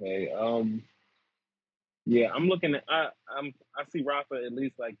 okay, yeah, I'm looking at I see Rafa at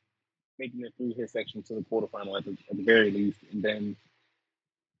least like making it through his section to the quarterfinal at the very least, and then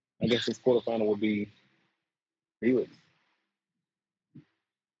I guess his quarterfinal will be Felix.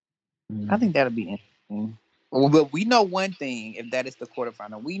 I think that'll be interesting. Well, but we know one thing: if that is the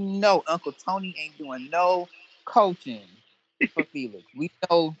quarterfinal, we know Uncle Tony ain't doing no coaching for Felix. We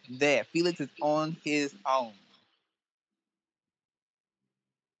know that Felix is on his own.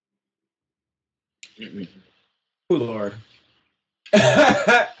 Oh Lord.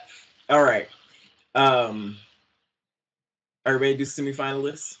 All right. Are you ready to do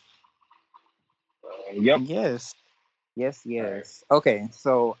semifinalists? Yep. Yes. Right. Okay,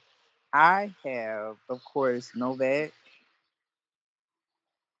 so I have, of course, Novak.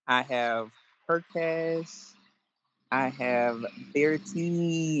 I have Hurkacz. I have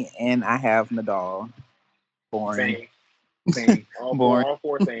Berrettini, and I have Nadal. Boring. Same. All Boring.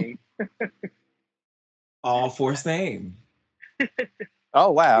 four same. All four same.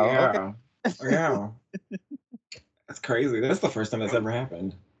 Oh wow. Yeah. Okay. Yeah. That's crazy. That's the first time that's ever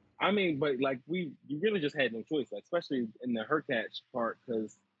happened. I mean, but like you really just had no choice, like especially in the Hurkacz part,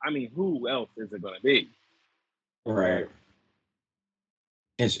 because I mean, who else is it gonna be? Right.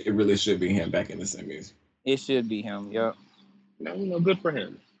 It really should be him back in the semis. It should be him. Yep. Good for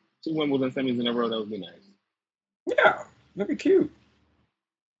him. 2 Wimbledon semis in a row, that would be nice. Yeah, that'd be cute.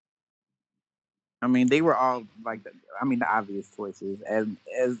 I mean, they were all like, the obvious choices, as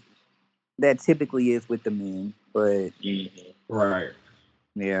that typically is with the men. But Right.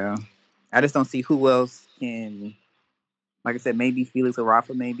 yeah, I just don't see who else can. Like I said, maybe Felix or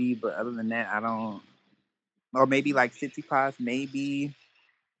Rafa, maybe, but other than that, I don't. Or maybe like Tsitsipas, maybe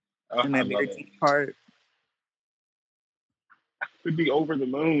in that Berrettini part. Could be over the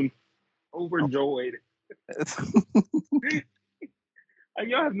moon, overjoyed.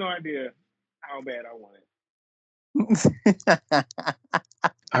 Y'all have no idea how bad I want it.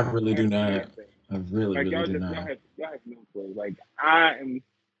 I really do not. I really, like, really do not. Y'all have no clue. Like, I am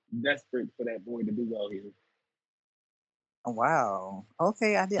desperate for that boy to do well here. Oh, wow.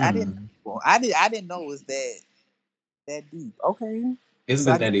 Okay, I didn't know it was that deep. Okay. It's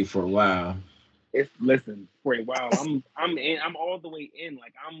been that deep for a while. Listen, for a while. I'm all the way in.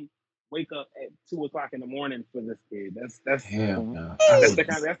 Like, I'm wake up at 2:00 in the morning for this kid. That's hell no. That's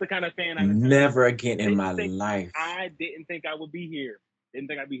the kind of fan I never again in my life. I didn't think I would be here. Didn't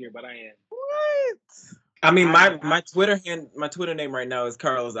think I'd be here, but I am. What? I mean, my Twitter name right now is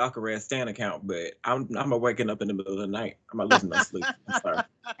Carlos Alcaraz Stan account, but I'm waking up in the middle of the night. I'm not losing my sleep. I'm sorry.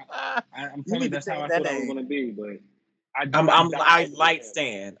 I'm telling you, that's how I thought I was gonna be, but I light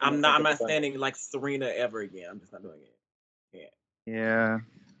Stan. I'm not standing like Serena ever again. I'm just not doing it. Yeah.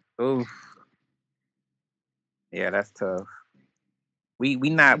 Oof. Yeah, that's tough. We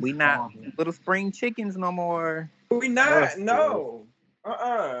not little spring chickens no more. We not. No.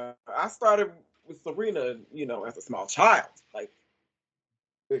 I started with Serena, as a small child. Like,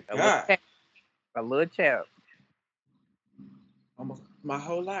 good God. A little chap. Almost my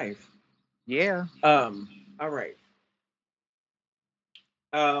whole life. Yeah. All right.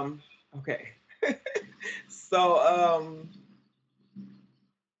 Okay. So,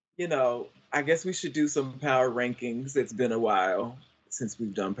 I guess we should do some power rankings. It's been a while since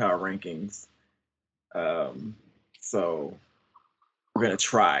we've done power rankings. So we're going to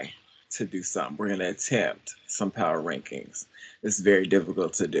try to do some. We're going to attempt some power rankings. It's very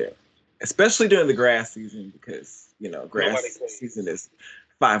difficult to do, especially during the grass season because, grass season is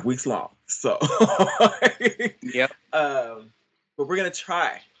 5 weeks long. So, yep. But we're going to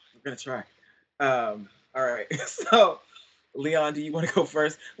try. All right. So, Leon, do you want to go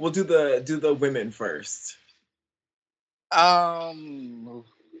first? We'll do the women first. Come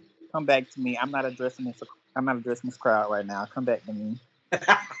back to me. I'm not addressing this I'm not addressing this crowd right now. Come back to me.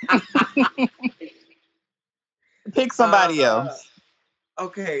 Pick somebody else.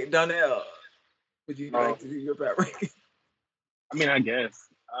 Okay, Donnell, would you like to do your power ranking? I mean, I guess.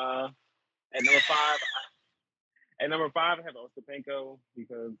 At number five, I have Ostapenko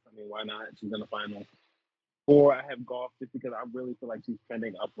because I mean, why not? She's in the final. 4, I have Golf just because I really feel like she's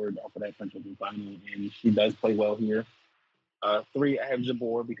trending upward off of that French Open final, and she does play well here. 3, I have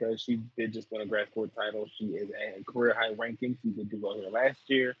Jabeur because she did just win a grass court title. She is at a career high ranking. She did do well here last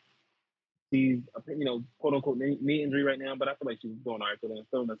year. She's, quote unquote knee injury right now, but I feel like she's doing all right,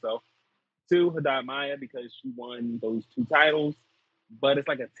 feeling herself. 2, Haddad Maya because she won those 2 titles, but it's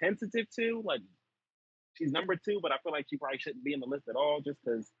like a tentative 2. Like she's number 2, but I feel like she probably shouldn't be in the list at all just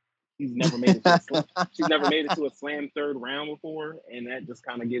because she's never made it to a slam third round before, and that just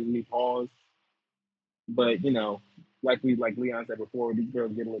kind of gives me pause. But like Leon said before, these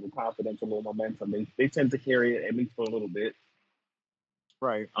girls get a little confidence, a little momentum. They tend to carry it at least for a little bit.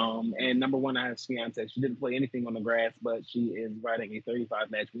 Right. And number 1, I have Swiatek. She didn't play anything on the grass, but she is riding a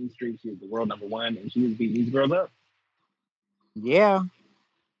 35 match win streak. She is the world number 1, and she is beating these girls up. Yeah.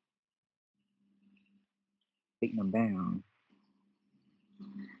 Beating them down.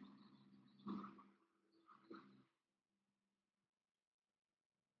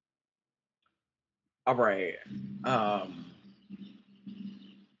 All right.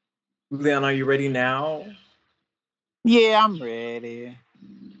 Leon, are you ready now? Yeah, I'm ready.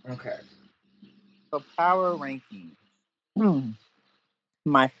 Okay. So power ranking.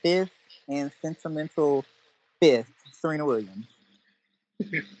 My 5th and sentimental 5th, Serena Williams.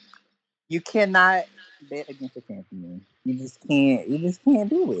 You cannot bet against a champion. You just can't. You just can't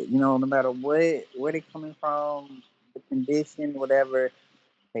do it. No matter where they're coming from, the condition, whatever,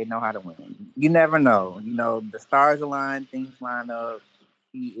 they know how to win. You never know. The stars align, things line up.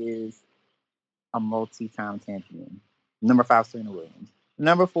 She is a multi-time champion. Number 5, Serena Williams.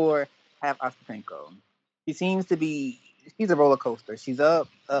 Number 4, I have Ostapenko. She seems to be. She's a roller coaster. She's up,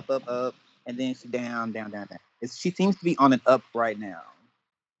 up, up, up, and then she's down, down, down, down. She seems to be on an up right now.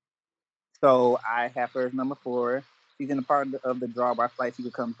 So I have her as number 4. She's in a part of the draw where I feel like she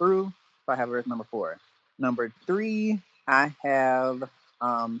could come through. So I have her as number 4. Number 3, I have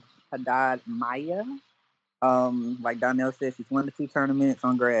Haddad Maya. Like Donnell said, she's won the 2 tournaments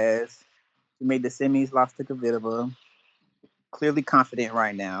on grass. She made the semis, lost to Kvitova. Clearly confident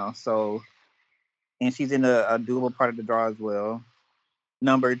right now. So, and she's in a doable part of the draw as well.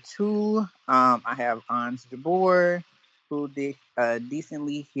 Number 2, I have Ons Jabeur, who did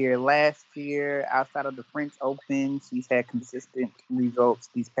decently here last year. Outside of the French Open, she's had consistent results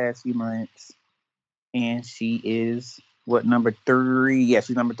these past few months. And she is, number 3? Yeah,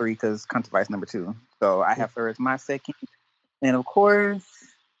 she's number 3 because Kontaveit is number 2. So I have her as my 2nd. And of course,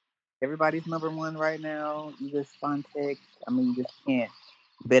 everybody's number 1 right now, Iga Swiatek. I mean, you just can't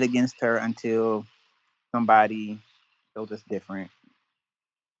bet against her until somebody shows us different.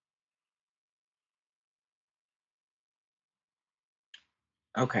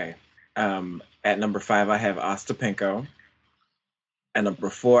 Okay. At number 5, I have Ostapenko. At number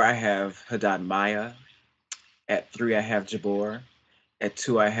 4, I have Haddad Maya. At 3, I have Jabeur. At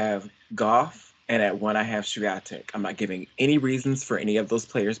 2, I have Goff. And at 1, I have Swiatek. I'm not giving any reasons for any of those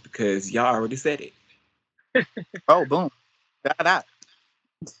players because y'all already said it. Oh, boom. Da-da.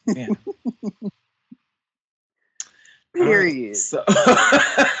 Yeah. Period.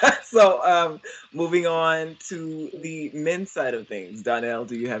 Right. So, moving on to the men's side of things. Donnell,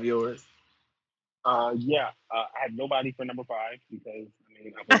 do you have yours? Yeah. I had nobody for number 5 because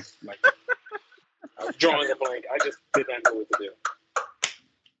I was like, I was drawing a blank. I just did not know what to do.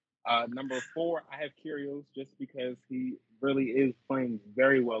 Number 4, I have Kyrgios just because he really is playing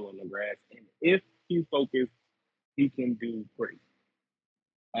very well on the grass, and if he's focused, he can do great.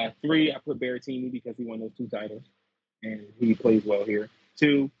 3, I put Berrettini because he won those 2 titles, and he plays well here.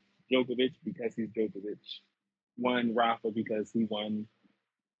 2, Djokovic because he's Djokovic. 1, Rafa because he won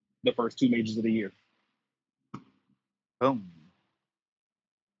the first 2 majors of the year. Boom.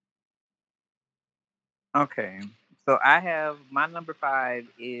 Okay. So I have my number 5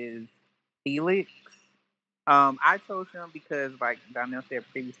 is Felix. I chose him because, like Donnell said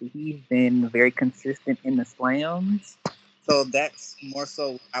previously, he's been very consistent in the slams. So that's more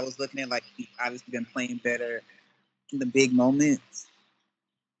so I was looking at, like, he's obviously been playing better in the big moments.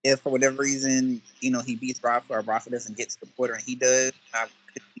 If for whatever reason, he beats Rafa or Rafa doesn't get to the quarter and he does, I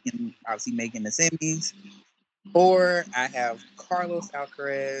could see him obviously making the semis. 4, I have Carlos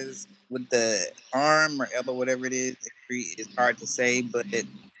Alcaraz with the arm or elbow, whatever it is. It's hard to say, but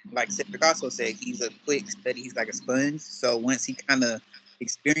like Cedric also said, he's a quick study. He's like a sponge. So once he kind of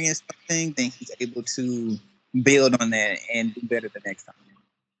experienced something, then he's able to build on that and do better the next time.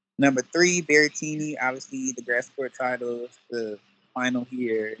 Number 3, Berrettini, obviously the grass court titles, the final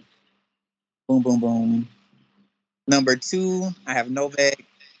here. Boom, boom, boom. Number 2, I have Novak.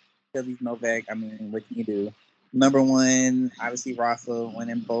 Because he's Novak, I mean, what can you do? Number 1, obviously Rafa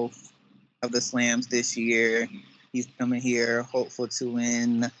winning both of the slams this year. He's coming here hopeful to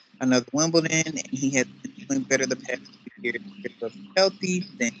win another Wimbledon, and he has been doing better the past 2 years. If he's healthy,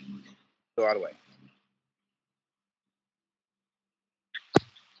 then go all the way.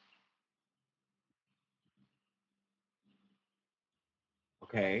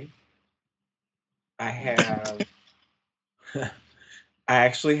 Okay. I have. I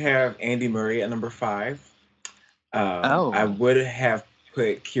actually have Andy Murray at number 5. I would have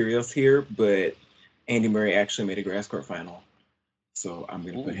put Kyrgios here, but Andy Murray actually made a grass court final, so I'm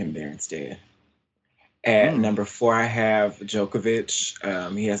going to put him there instead. At number 4, I have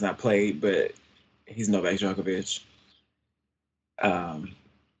Djokovic. He has not played, but he's Novak Djokovic.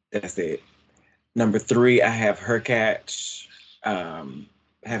 That's it. Number 3, I have Hurkacz,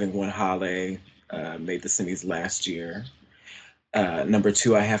 having won Halle, made the semis last year. Number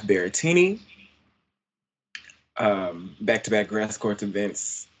 2, I have Berrettini. Back-to-back grass court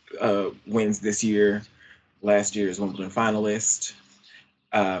events wins this year. Last year's Wimbledon finalist.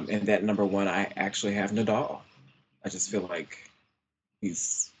 And that number 1, I actually have Nadal. I just feel like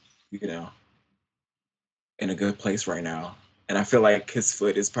he's, in a good place right now. And I feel like his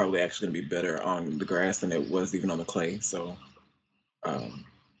foot is probably actually going to be better on the grass than it was even on the clay. So,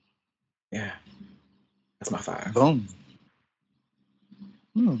 yeah, that's my 5. Boom.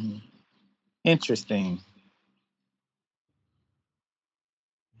 Interesting.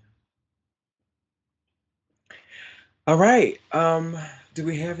 All right. Do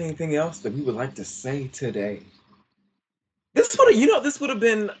we have anything else that we would like to say today? This would have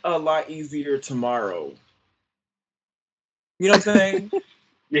been a lot easier tomorrow. You know what I'm saying?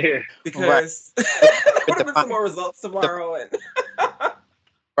 Yeah. Because there would have been some more results tomorrow. And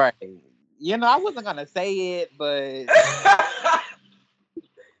right. I wasn't gonna say it, but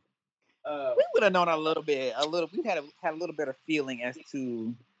we would have known a little. We had a little bit of feeling as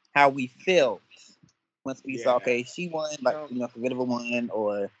to how we felt once we saw, okay, she won, like Kvitova won,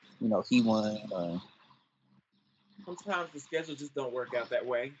 or he won. Sometimes the schedule just don't work out that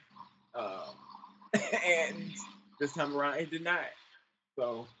way, and this time around it did not.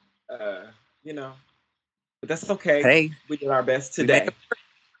 So, but that's okay. Hey, we did our best today.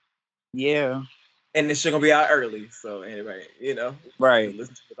 Yeah. And this shit gonna be out early, so anyway, right.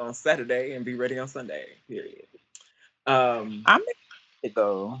 Listen to it on Saturday and be ready on Sunday. Period. I'm excited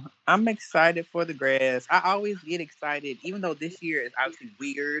though. I'm excited for the grass. I always get excited, even though this year is obviously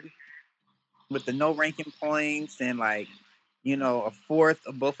weird with the no ranking points and a fourth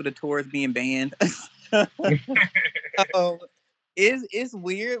of both of the tours being banned. It's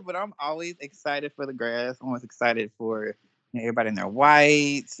weird, but I'm always excited for the grass. I'm always excited for everybody in their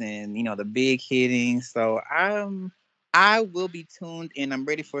whites and the big hitting. So I will be tuned in. I'm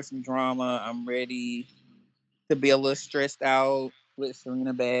ready for some drama. I'm ready to be a little stressed out with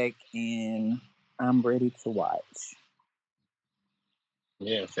Serena back, and I'm ready to watch.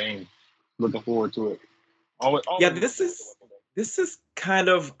 Yeah, same. Looking forward to it. Always this is kind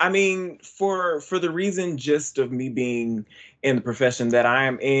of, I mean, for the reason just of me being in the profession that I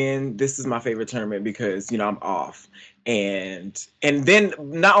am in, this is my favorite tournament because I'm off, and then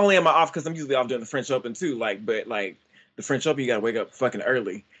not only am I off because I'm usually off during the French Open too, but the French Open you gotta wake up fucking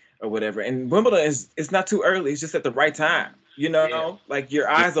early or whatever, and Wimbledon it's not too early, it's just at the right time, like your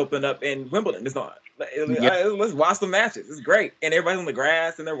eyes open up, and Wimbledon is on. Let's watch the matches. It's great, and everybody's on the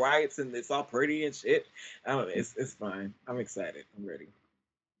grass and they're whites, and it's all pretty and shit. I don't know. It's fine. I'm excited. I'm ready.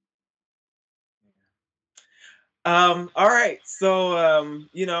 All right. So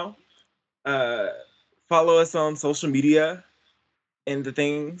follow us on social media and the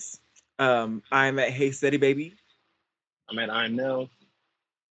things. I'm at Hey Steady Baby. I'm at I'm Nell.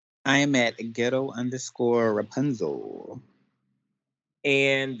 I am at ghetto_Rapunzel.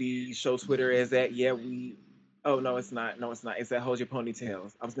 And the show Twitter is at Oh no, it's not. No, it's not. It's at Hold Your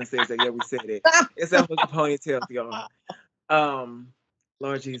Ponytails. I was gonna say it's at we said it. It's at Hold Your Ponytails, y'all.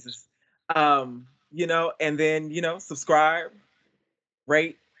 Lord Jesus. And then subscribe,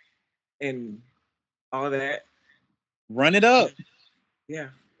 rate, and all of that. Run it up. Yeah.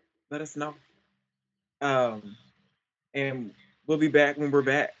 Let us know. And we'll be back when we're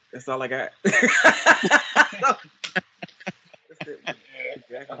back. That's all I got.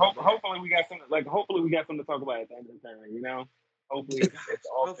 Hopefully we got something to talk about at the end of the tournament, Hopefully it's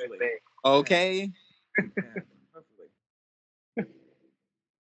all okay. Yeah, hopefully.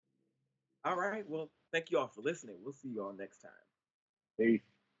 All right. Well, thank you all for listening. We'll see you all next time. Peace.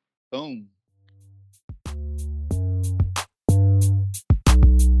 Boom.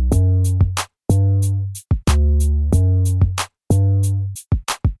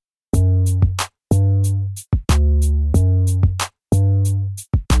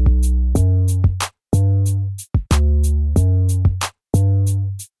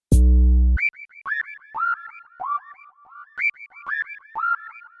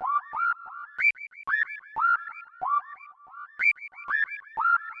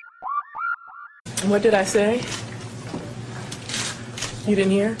 What did I say? You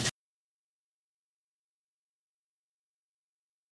didn't hear?